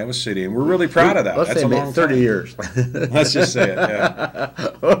show in Iowa City, and we're really proud of that. Let's That's say a long 30 time. years. Let's just say it,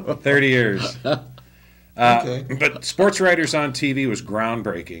 yeah. 30 years. Okay. But Sports Writers on TV was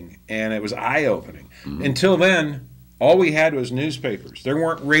groundbreaking, and it was eye-opening. Until then, all we had was newspapers. There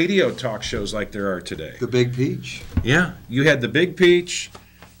weren't radio talk shows like there are today. The Big Peach. Yeah, you had the Big Peach,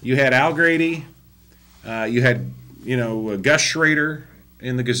 you had Al Grady, you had Gus Schrader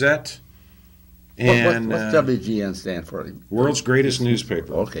in the Gazette, and what's WGN stand for? World's Greatest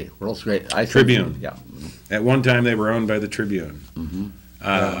Newspaper. Okay, World's Great. Tribune. Yeah. At one time, they were owned by the Tribune.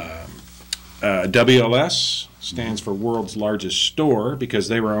 WLS stands for World's Largest Store because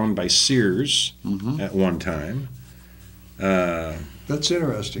they were owned by Sears at one time. That's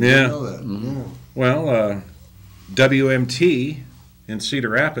interesting. Yeah. I know that. Yeah. Well, WMT in Cedar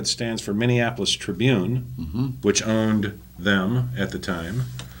Rapids stands for Minneapolis Tribune, which owned them at the time.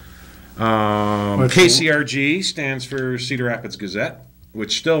 KCRG stands for Cedar Rapids Gazette,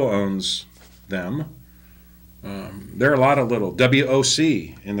 which still owns them. There are a lot of little.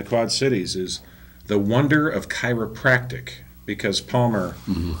 WOC in the Quad Cities is the Wonder of Chiropractic, because Palmer,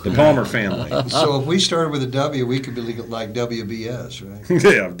 the Palmer family. So if we started with a W, we could be like WBS, right?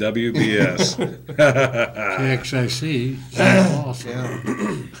 Yeah, WBS. KXIC.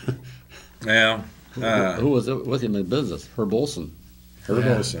 Yeah. Yeah. Who was with him in business? Herb Olson. Herb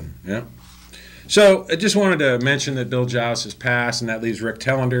Olson, yeah. So I just wanted to mention that Bill Joust has passed, and that leaves Rick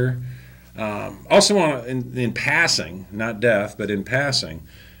Tellender. Also want to, in passing, not death, but in passing,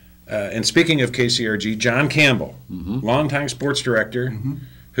 and speaking of KCRG, John Campbell, longtime sports director,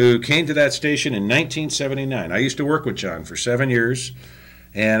 who came to that station in 1979. I used to work with John for 7 years,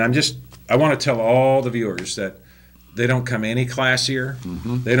 and I want to tell all the viewers that they don't come any classier,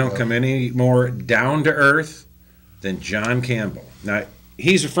 they don't come any more down to earth than John Campbell. Now,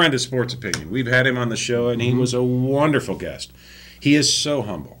 he's a friend of Sports Opinion. We've had him on the show, and he was a wonderful guest. He is so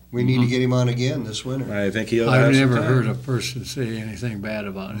humble. We need to get him on again this winter. I think he'll I've have some never time. heard a person say anything bad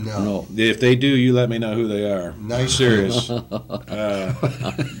about him. No. If they do, you let me know who they are. Nice. Serious. You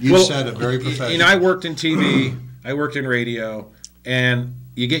Well, said it very professional. I worked in TV, I worked in radio, and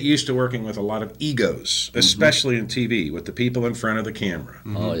you get used to working with a lot of egos, especially in TV, with the people in front of the camera.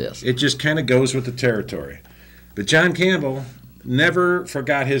 Oh, yes. It just kind of goes with the territory. But John Campbell never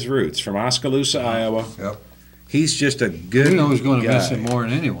forgot his roots from Oskaloosa, Iowa. Yep. He's just a good You know who's going to guy. miss him more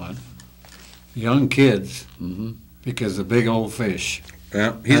than anyone? Young kids, because the big old fish.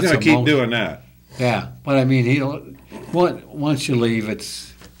 Yeah, he's That's going to keep most- doing that. Yeah, but I mean, once you leave,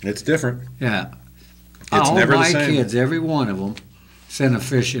 it's different. yeah. It's All never the my same. kids, every one of them, sent a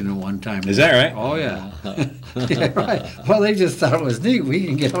fish in at one time. Is that right? Oh yeah. Yeah, right. Well, they just thought it was neat. We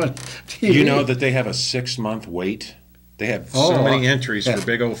can get on TV. You know that they have a 6-month wait? They have so Oh, many entries yeah. for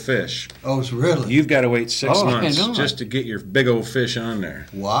big old fish. Oh, it's really? You've got to wait 6 Oh, I months know. just to get your big old fish on there.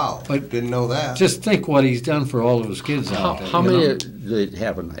 Wow. But- Didn't know that. Just think what he's done for all those kids out there. How you many know? do they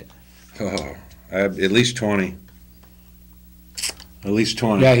have a night? Oh, at least 20. At least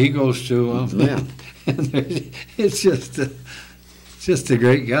 20. Yeah, he goes to. Yeah. It's just a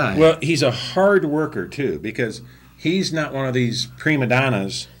great guy. Well, he's a hard worker, too, because he's not one of these prima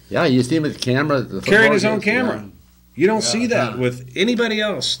donnas Yeah, you see him at the camera. The carrying his football own games, camera. You don't see that yeah. with anybody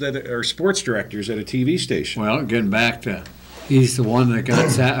else that are sports directors at a TV station. Well, getting back to, he's the one that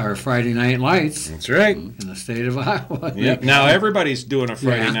got our Friday Night Lights That's right. in the state of Iowa. Yeah. Now everybody's doing a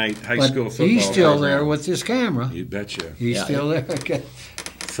Friday Yeah, night high but school football. he's still program. there with his camera. You betcha. He's Yeah. still there. Okay.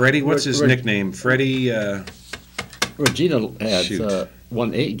 Freddie, what's his Rick- nickname? Freddie. Regina had Shoot.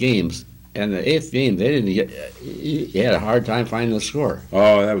 won 8 games, and the 8th game they didn't get. He had a hard time finding the score.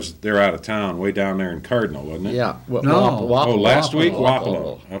 Oh, they're out of town, way down there in Cardinal, wasn't it? Yeah. No. Oh, last week,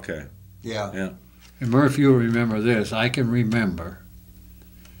 Wapello. Wapello. Okay. Yeah. And Murph, you'll remember this. I can remember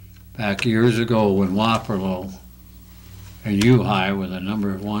back years ago when Waperlo And U High were the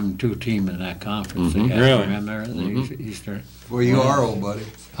number 1 and 2 team in that conference. They had Really? Remember the Eastern. Well, you are, old buddy.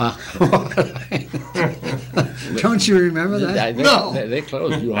 Don't you remember that? No. They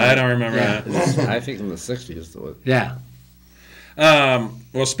closed you. I don't remember that. I think in the 60s. Yeah.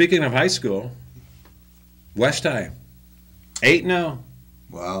 Well, speaking of high school, West High, 8-0.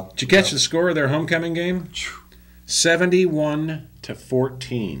 Wow. Did you catch the score of their homecoming game?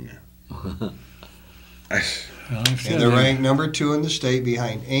 71-14. And they're ranked number 2 in the state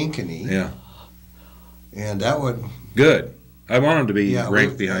behind Ankeny. Yeah. And that would... Good. I want them to be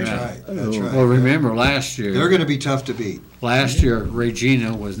ranked behind you. That's right. That's right. Well, remember last year. They're going to be tough to beat. Last year,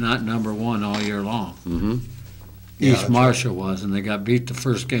 Regina was not number 1 all year long. Mm-hmm. East Marshall was, and they got beat the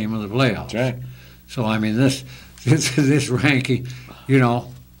first game of the playoffs. That's right. So I mean, this ranking, you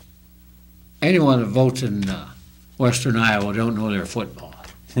know, anyone that votes in Western Iowa don't know their football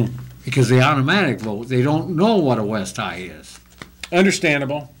because the automatic vote, they don't know what a West High is.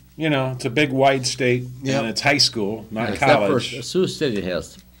 Understandable. You know, it's a big, wide state, and it's high school, not college. Sioux City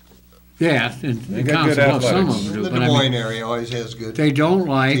has. Yeah, and got good some of athletics. them do. The But Des I Moines mean, area always has good they don't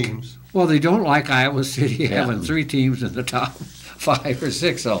like. teams. Well, they don't like Iowa City having 3 teams in the top 5 or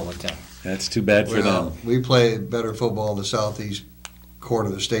 6 all the time. That's too bad for them. We play better football in the southeast corner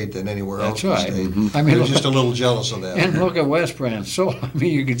of the state than anywhere else That's in right. the state. I mean, We're just a little jealous of that. And look at West Branch. So I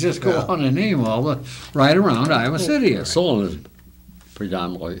mean, you could just go on and name all the right around Iowa City area. Solon is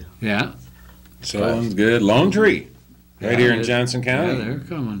predominantly. Yeah. Sounds good. Lone Tree, right here in Johnson Yeah, County. they're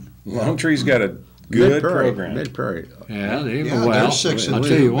coming. Lone Tree's got a good program. Mid-Prairie. Yeah, they Yeah, well. they're 6 and I'll 2,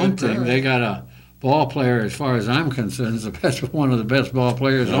 tell you one mid-Prairie. thing. They got a ball player, as far as I'm concerned, is the best, one of the best ball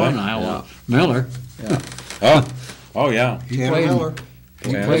players on Iowa. Miller. Oh yeah. Tanner played- Miller.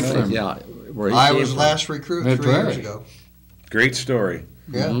 He played for him. Yeah. Where he Iowa's came from. last recruit 3 Mid-Prairie. years ago. Great story.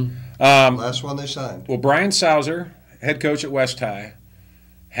 Yeah, Um, last one they signed. well, Brian Sauser, head coach at West High,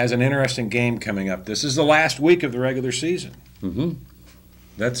 has an interesting game coming up. This is the last week of the regular season. Mhm.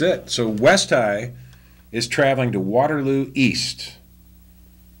 That's it. So West High is traveling to Waterloo East,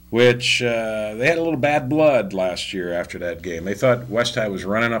 which they had a little bad blood last year after that game. They thought West High was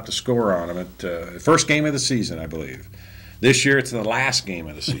running up the score on them at the first game of the season, I believe. This year it's the last game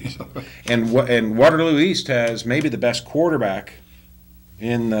of the season. and Waterloo East has maybe the best quarterback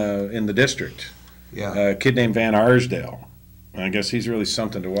in the district. Yeah. A kid named Van Arsdale. I guess he's really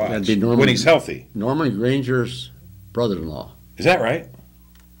something to watch That'd be Norman- when he's healthy. Norman Granger's brother-in-law. Is that right?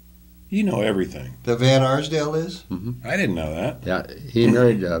 You know everything. The Van Arsdale is? I didn't know that. Yeah, he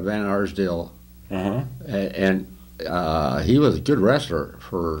married Van Arsdale, Uh-huh. and he was a good wrestler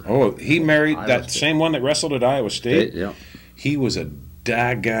for. Oh, he married Iowa that State. same one that wrestled at Iowa State? Yeah. He was a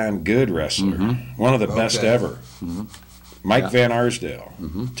daggone good wrestler. One of the best Okay. ever. Mike Yeah. Van Arsdale.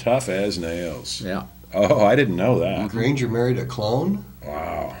 Tough as nails. Yeah. Oh, I didn't know that. Granger married a clone?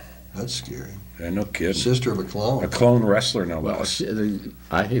 Wow. That's scary. Yeah, no kidding. Sister of a A clone. clone wrestler, no Well, less.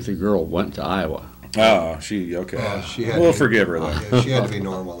 I think the girl went to Iowa. Oh, okay. Oh, she had We'll to- forgive her then. Yeah, she had to be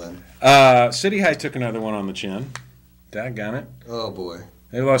normal then. City High took another one on the chin. Daggone it. Oh, boy.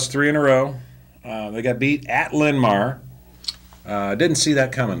 They lost 3 in a row. They got beat at Linmar. Didn't see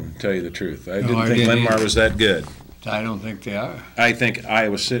that coming, to tell you the truth. I didn't think didn't Linmar either. was that good. I don't think they are. I think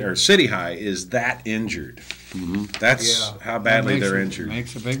Iowa City or City High is that injured. That's Yeah. how badly Makes they're a- injured.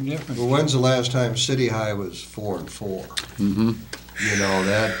 Makes a big difference. Well, when's the last time City High was 4-4? You know,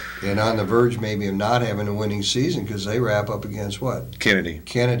 that, and on the verge maybe of not having a winning season because they wrap up against what? Kennedy.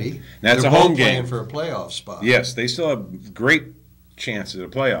 Kennedy. That's They're a home both game. playing for a playoff spot. Yes, they still have great chances at a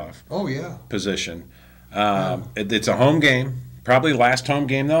playoff Oh, yeah. position. It's a home game, probably last home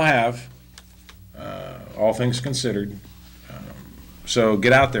game they'll have, all things considered. So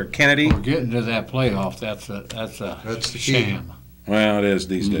get out there, Kennedy. We're getting to that playoff. That's a That's the key. sham. Well, it is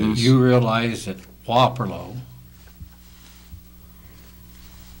these days. You realize that Waterloo,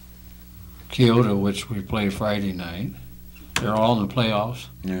 Kyoto, which we play Friday night, they're all in the playoffs.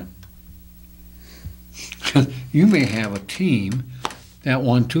 Yeah. You may have a team that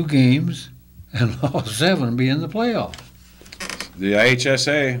won 2 games and lost 7 and be in the playoffs. The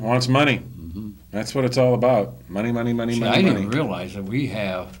IHSA wants money. That's what it's all about. Money, money, money, See, money, I money. didn't realize that we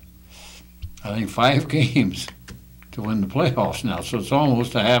have, I think, 5 games to win the playoffs now, so it's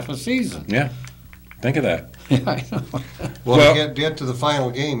almost a half a season. Think of that. Yeah, I know. Well, to get to the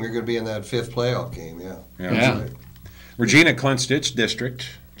final game, you're going to be in that 5th playoff game, yeah. Yeah. Yeah. Right. Regina clinched its district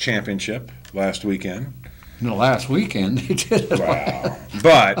championship last weekend. No, last weekend they did. Wow.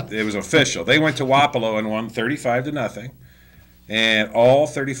 But it was official. They went to Wapello and won 35-0. And all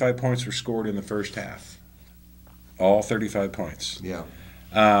 35 points were scored in the first half. All 35 points. Yeah.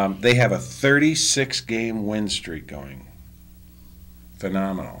 They have a 36-game win streak going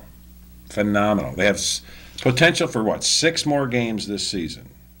phenomenal. Phenomenal. They have potential for, what, 6 more games this season.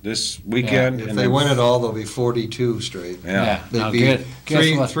 This weekend. If they win it all, they'll be 42 straight. Yeah. They'd be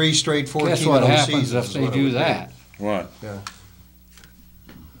three straight 14-0 Guess what happens seasons. if they do that? What? Yeah.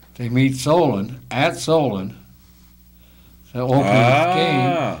 They meet Solon at Solon. The opening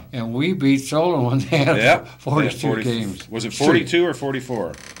game, and we beat Solon when they had 42 games. Was it 42 or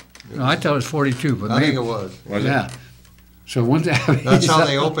 44? No, I thought it was 42, but I think it was. Was yeah. it? So when's that? That's how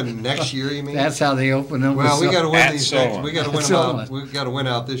they open next year, you mean? That's how they open them. Well, we got to win At these. Solon. We got to win them out. We got to win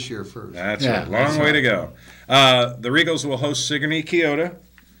out this year first. That's right. Long way to go. The Regals will host Sigourney Kyoto.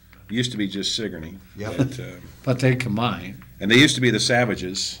 Used to be just Sigourney. Yep. But they combine. And they used to be the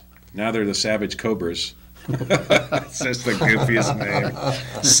Savages. Now they're the Savage Cobras. It's just the goofiest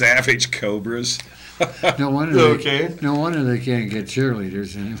name. Savage Cobras. No wonder. No wonder they can't get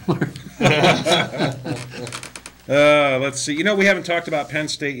cheerleaders anymore. Let's see. You know, we haven't talked about Penn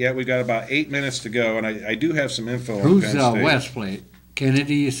State yet. We've got about 8 minutes to go, and I do have some info on Who's Penn State. West plate?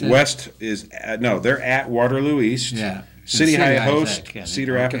 Kennedy, you said? West is no, they're at Waterloo East. Yeah. City High hosts Kennedy.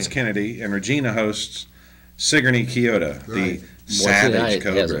 Cedar Rapids Kennedy, and Regina hosts Sigourney Kyoto, the Savage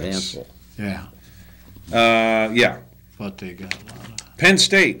Cobras. Yeah. Yeah. But they got a lot of. Penn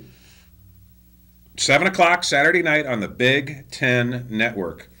State, 7 o'clock Saturday night on the Big Ten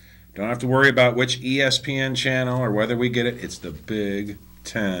Network. Don't have to worry about which ESPN channel or whether we get it. It's the Big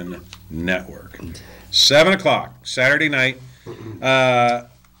Ten Network. 7 o'clock Saturday night. The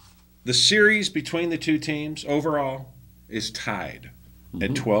series between the two teams overall is tied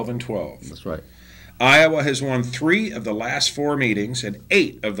at 12-12. That's right. Iowa has won 3 of the last 4 meetings and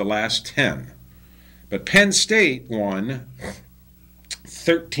 8 of the last 10. But Penn State won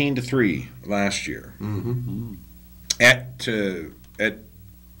 13-3 last year at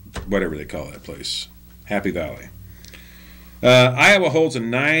whatever they call that place, Happy Valley. Iowa holds a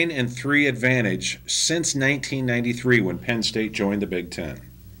 9-3 advantage since 1993 when Penn State joined the Big Ten.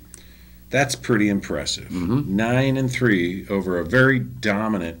 That's pretty impressive. 9-3 over a very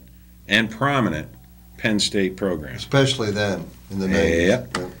dominant and prominent Penn State program. Especially then, in the 90s.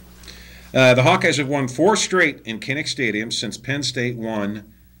 Yep. The Hawkeyes have won 4 straight in Kinnick Stadium since Penn State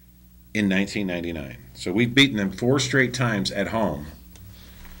won in 1999. So we've beaten them 4 straight times at home.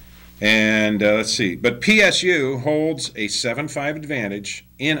 And let's see. But PSU holds a 7-5 advantage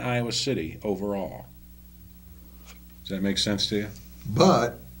in Iowa City overall. Does that make sense to you?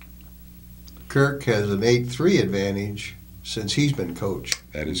 But Kirk has an 8-3 advantage since he's been coach.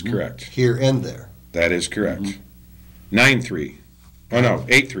 That is correct. Here and there. That is correct. 9-3. Oh, no,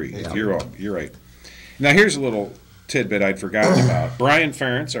 8-3. Yeah. You're right. Now, here's a little tidbit I'd forgotten about. Brian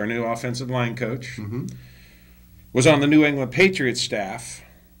Ferentz, our new offensive line coach, was on the New England Patriots staff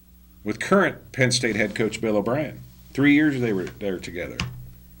with current Penn State head coach Bill O'Brien. 3 years they were there together.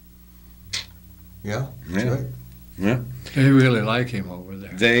 Yeah, that's right. Yeah. They really like him over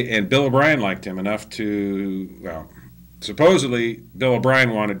there. And Bill O'Brien liked him enough to, well, supposedly Bill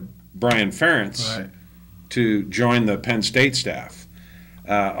O'Brien wanted Brian Ferentz to join the Penn State staff.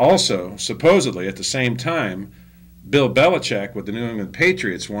 Also, supposedly at the same time, Bill Belichick with the New England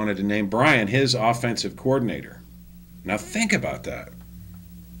Patriots wanted to name Brian his offensive coordinator. Now think about that.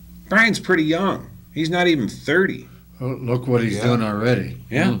 Brian's pretty young. He's not even 30. Well, look what he's done already.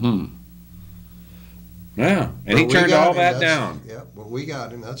 Yeah. Yeah. And he turned all that down. Yeah, but we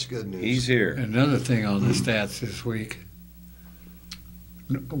got him. That's good news. He's here. Another thing on the stats this week,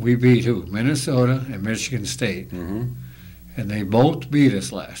 we beat who? Minnesota and Michigan State. And they both beat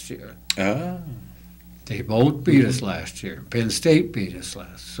us last year. They both beat us last year. Penn State beat us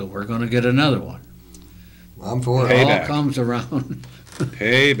last. So we're going to get another one. I'm for it. It all comes around.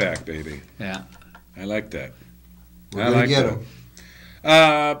 Payback, baby. Yeah. I like that. We're going to get him.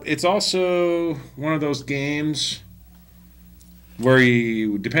 It's also one of those games where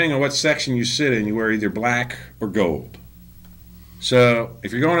you, depending on what section you sit in, you wear either black or gold. So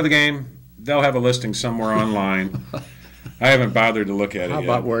if you're going to the game, they'll have a listing somewhere online. I haven't bothered to look at it yet. How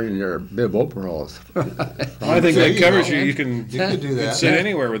about wearing your bib overalls? I think that covers you. You can do that. sit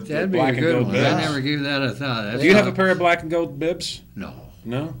anywhere with That'd be black a and good gold one. bibs. I never gave that a thought. Do you have a pair of black and gold bibs? No.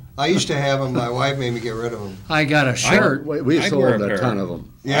 No? I used to have them. My wife made me get rid of them. I got a shirt. We I'd sold wear a a pair. ton of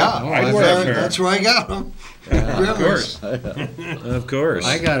them. Yeah, I'd wear a pair. that's where I got them. Of course. Of course.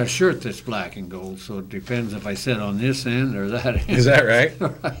 I got a shirt that's black and gold, so it depends if I sit on this end or that end. Is that right?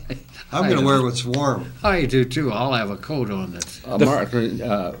 I'm going to wear what's warm. I do too. I'll have a coat on that's. American,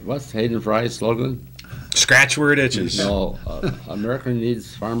 what's Hayden Fry's slogan? Scratch where it itches. No, American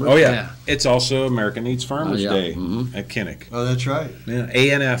needs farmers. Oh, yeah. Yeah. It's also American Needs Farmers yeah. Day at Kinnick. Oh, that's right. Yeah,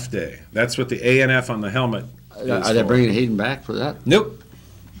 ANF Day. That's what the ANF on the helmet Are they bringing Hayden back for that? Nope.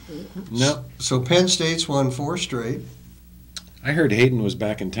 Nope. So Penn State's won 4 straight. I heard Hayden was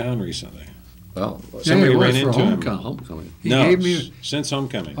back in town recently. Well, Somebody ran for into him. homecoming. He No, gave me, since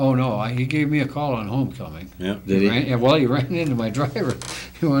homecoming. oh no, he gave me a call on homecoming. Yeah. Did he? He ran into my driver.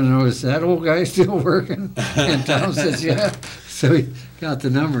 He wanted to know, is that old guy still working? And Tom says, yeah. So he got the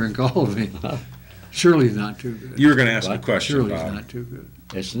number and called me. Shirley's not too good. You were going to ask a question, Shirley's Bob. not too good.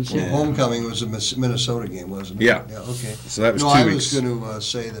 Well, homecoming was a Minnesota game, wasn't it? Yeah. Yeah, okay. So that was No, 2 I weeks. was going to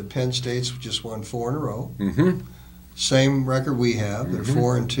say that Penn State's just won 4 in a row. Mm-hmm. Same record we have. They're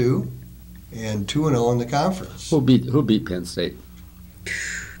 4-2 and 2-0 in the conference. Who beat Penn State?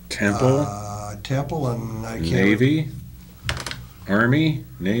 Temple, Temple and I can't. Navy, Army,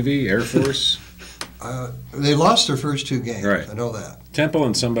 Navy, Air Force. They lost their first 2 games. Right. I know that. Temple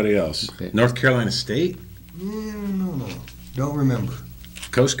and somebody else. Okay. North Carolina State, No. Don't remember.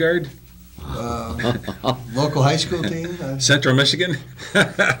 Coast Guard, Local high school team. Central Michigan.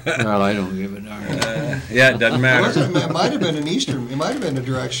 Well, I don't give a darn. Yeah, it doesn't matter. It might have been an Eastern. It might have been a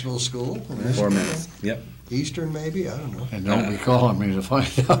directional school. 4 minutes. Yep. Eastern, maybe. I don't know. And don't be calling me to find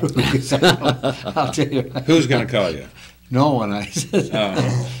out because I'll tell you. Who's going to call you? No one, I said.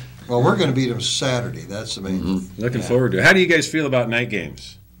 Well, we're going to beat them Saturday. That's the main thing. Looking forward to it. How do you guys feel about night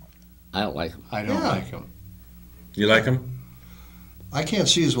games? I don't like them. I don't Yeah. like him. You like them? I can't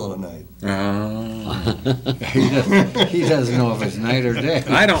see as well at night. He doesn't know if it's night or day.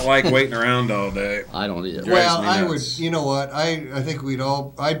 I don't like waiting around all day. I don't either. Drives Well, me I would. nuts. You know what? I think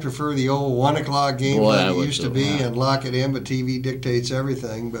I'd prefer the old 1 o'clock game Boy, like I it would used to too, be yeah. and lock it in. But TV dictates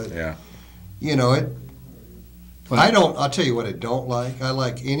everything. But Yeah. you know it. Well, I don't. I'll tell you what I don't like. I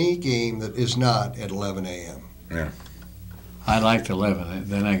like any game that is not at 11 a.m. I liked 11.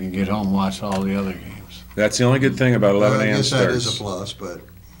 Then I can get home and watch all the other games. That's the only good thing about 11 I a.m. guess that is a starts. plus, but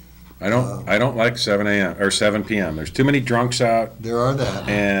I don't like 7 a.m. or 7 p.m. There's too many drunks out, there are that.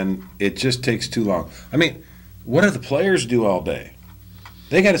 and it just takes too long. I mean, what do the players do all day?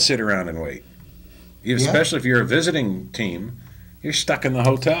 They got to sit around and wait. Especially if you're a visiting team, you're stuck in the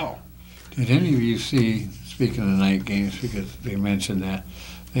hotel. Did any of you see, speaking of night games, because they mentioned that,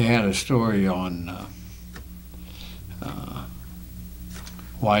 they had a story on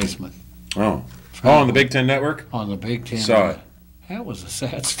Wiseman Oh, on the Big Ten Network? on the Big Ten. Saw it. That was a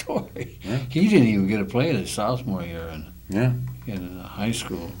sad story. Yeah. He didn't even get to play his sophomore year Yeah. in high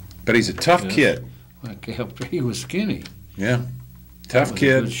school. But he's a tough Yeah. kid. Like, he was skinny. Yeah. It Tough was a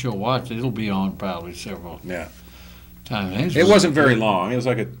kid. good show. Watch it. It'll be on probably several Yeah. times. It wasn't very long. It was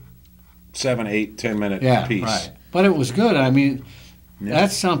like a 7, 8, 10-minute Yeah, piece. right. But it was good. I mean, Yeah.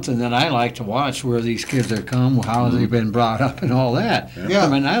 that's something that I like to watch, where these kids are come, how they've been brought up, and all that. Yeah. I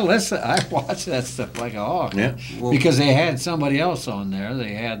mean, I watch that stuff like a hawk. Yeah. Well, Because they had somebody else on there.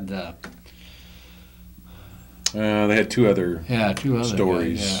 They had, They had 2 other 2 other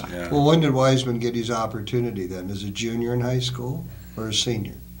stories. guys, yeah. Yeah. well, when did Wiseman get his opportunity then? As a junior in high school or a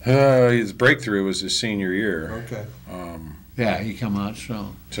senior? His breakthrough was his senior year. Okay. Yeah, he come out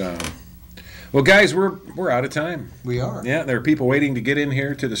strong. So, well, guys, we're out of time. We are. Yeah, there are people waiting to get in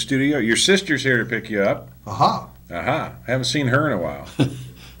here to the studio. Your sister's here to pick you up. Aha. Aha! Haven't seen her in a while.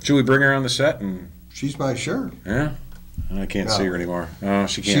 Should we bring her on the set and? She's my shirt. Yeah, I can't No. see her anymore. Oh,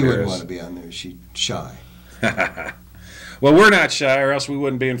 she can't She hear wouldn't us. want to be on there. She's shy. Well, we're not shy, or else we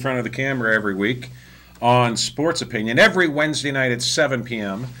wouldn't be in front of the camera every week on Sports Opinion. Every Wednesday night at 7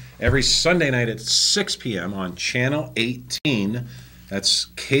 p.m., every Sunday night at 6 p.m. on Channel 18. That's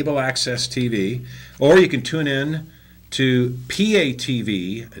cable access TV. Or you can tune in to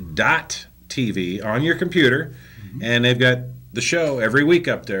PATV.TV on your computer, and they've got the show every week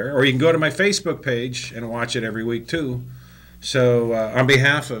up there. Or you can go to my Facebook page and watch it every week, too. So on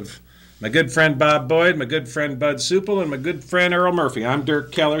behalf of my good friend Bob Boyd, my good friend Bud Supple, and my good friend Earl Murphy, I'm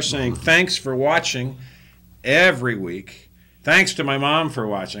Dirk Keller saying thanks for watching every week. Thanks to my mom for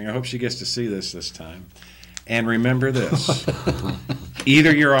watching. I hope she gets to see this time. And remember this.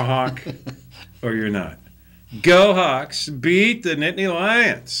 Either you're a Hawk or you're not. Go Hawks. Beat the Nittany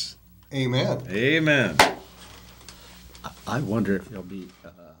Lions. Amen. Amen. I wonder if he'll be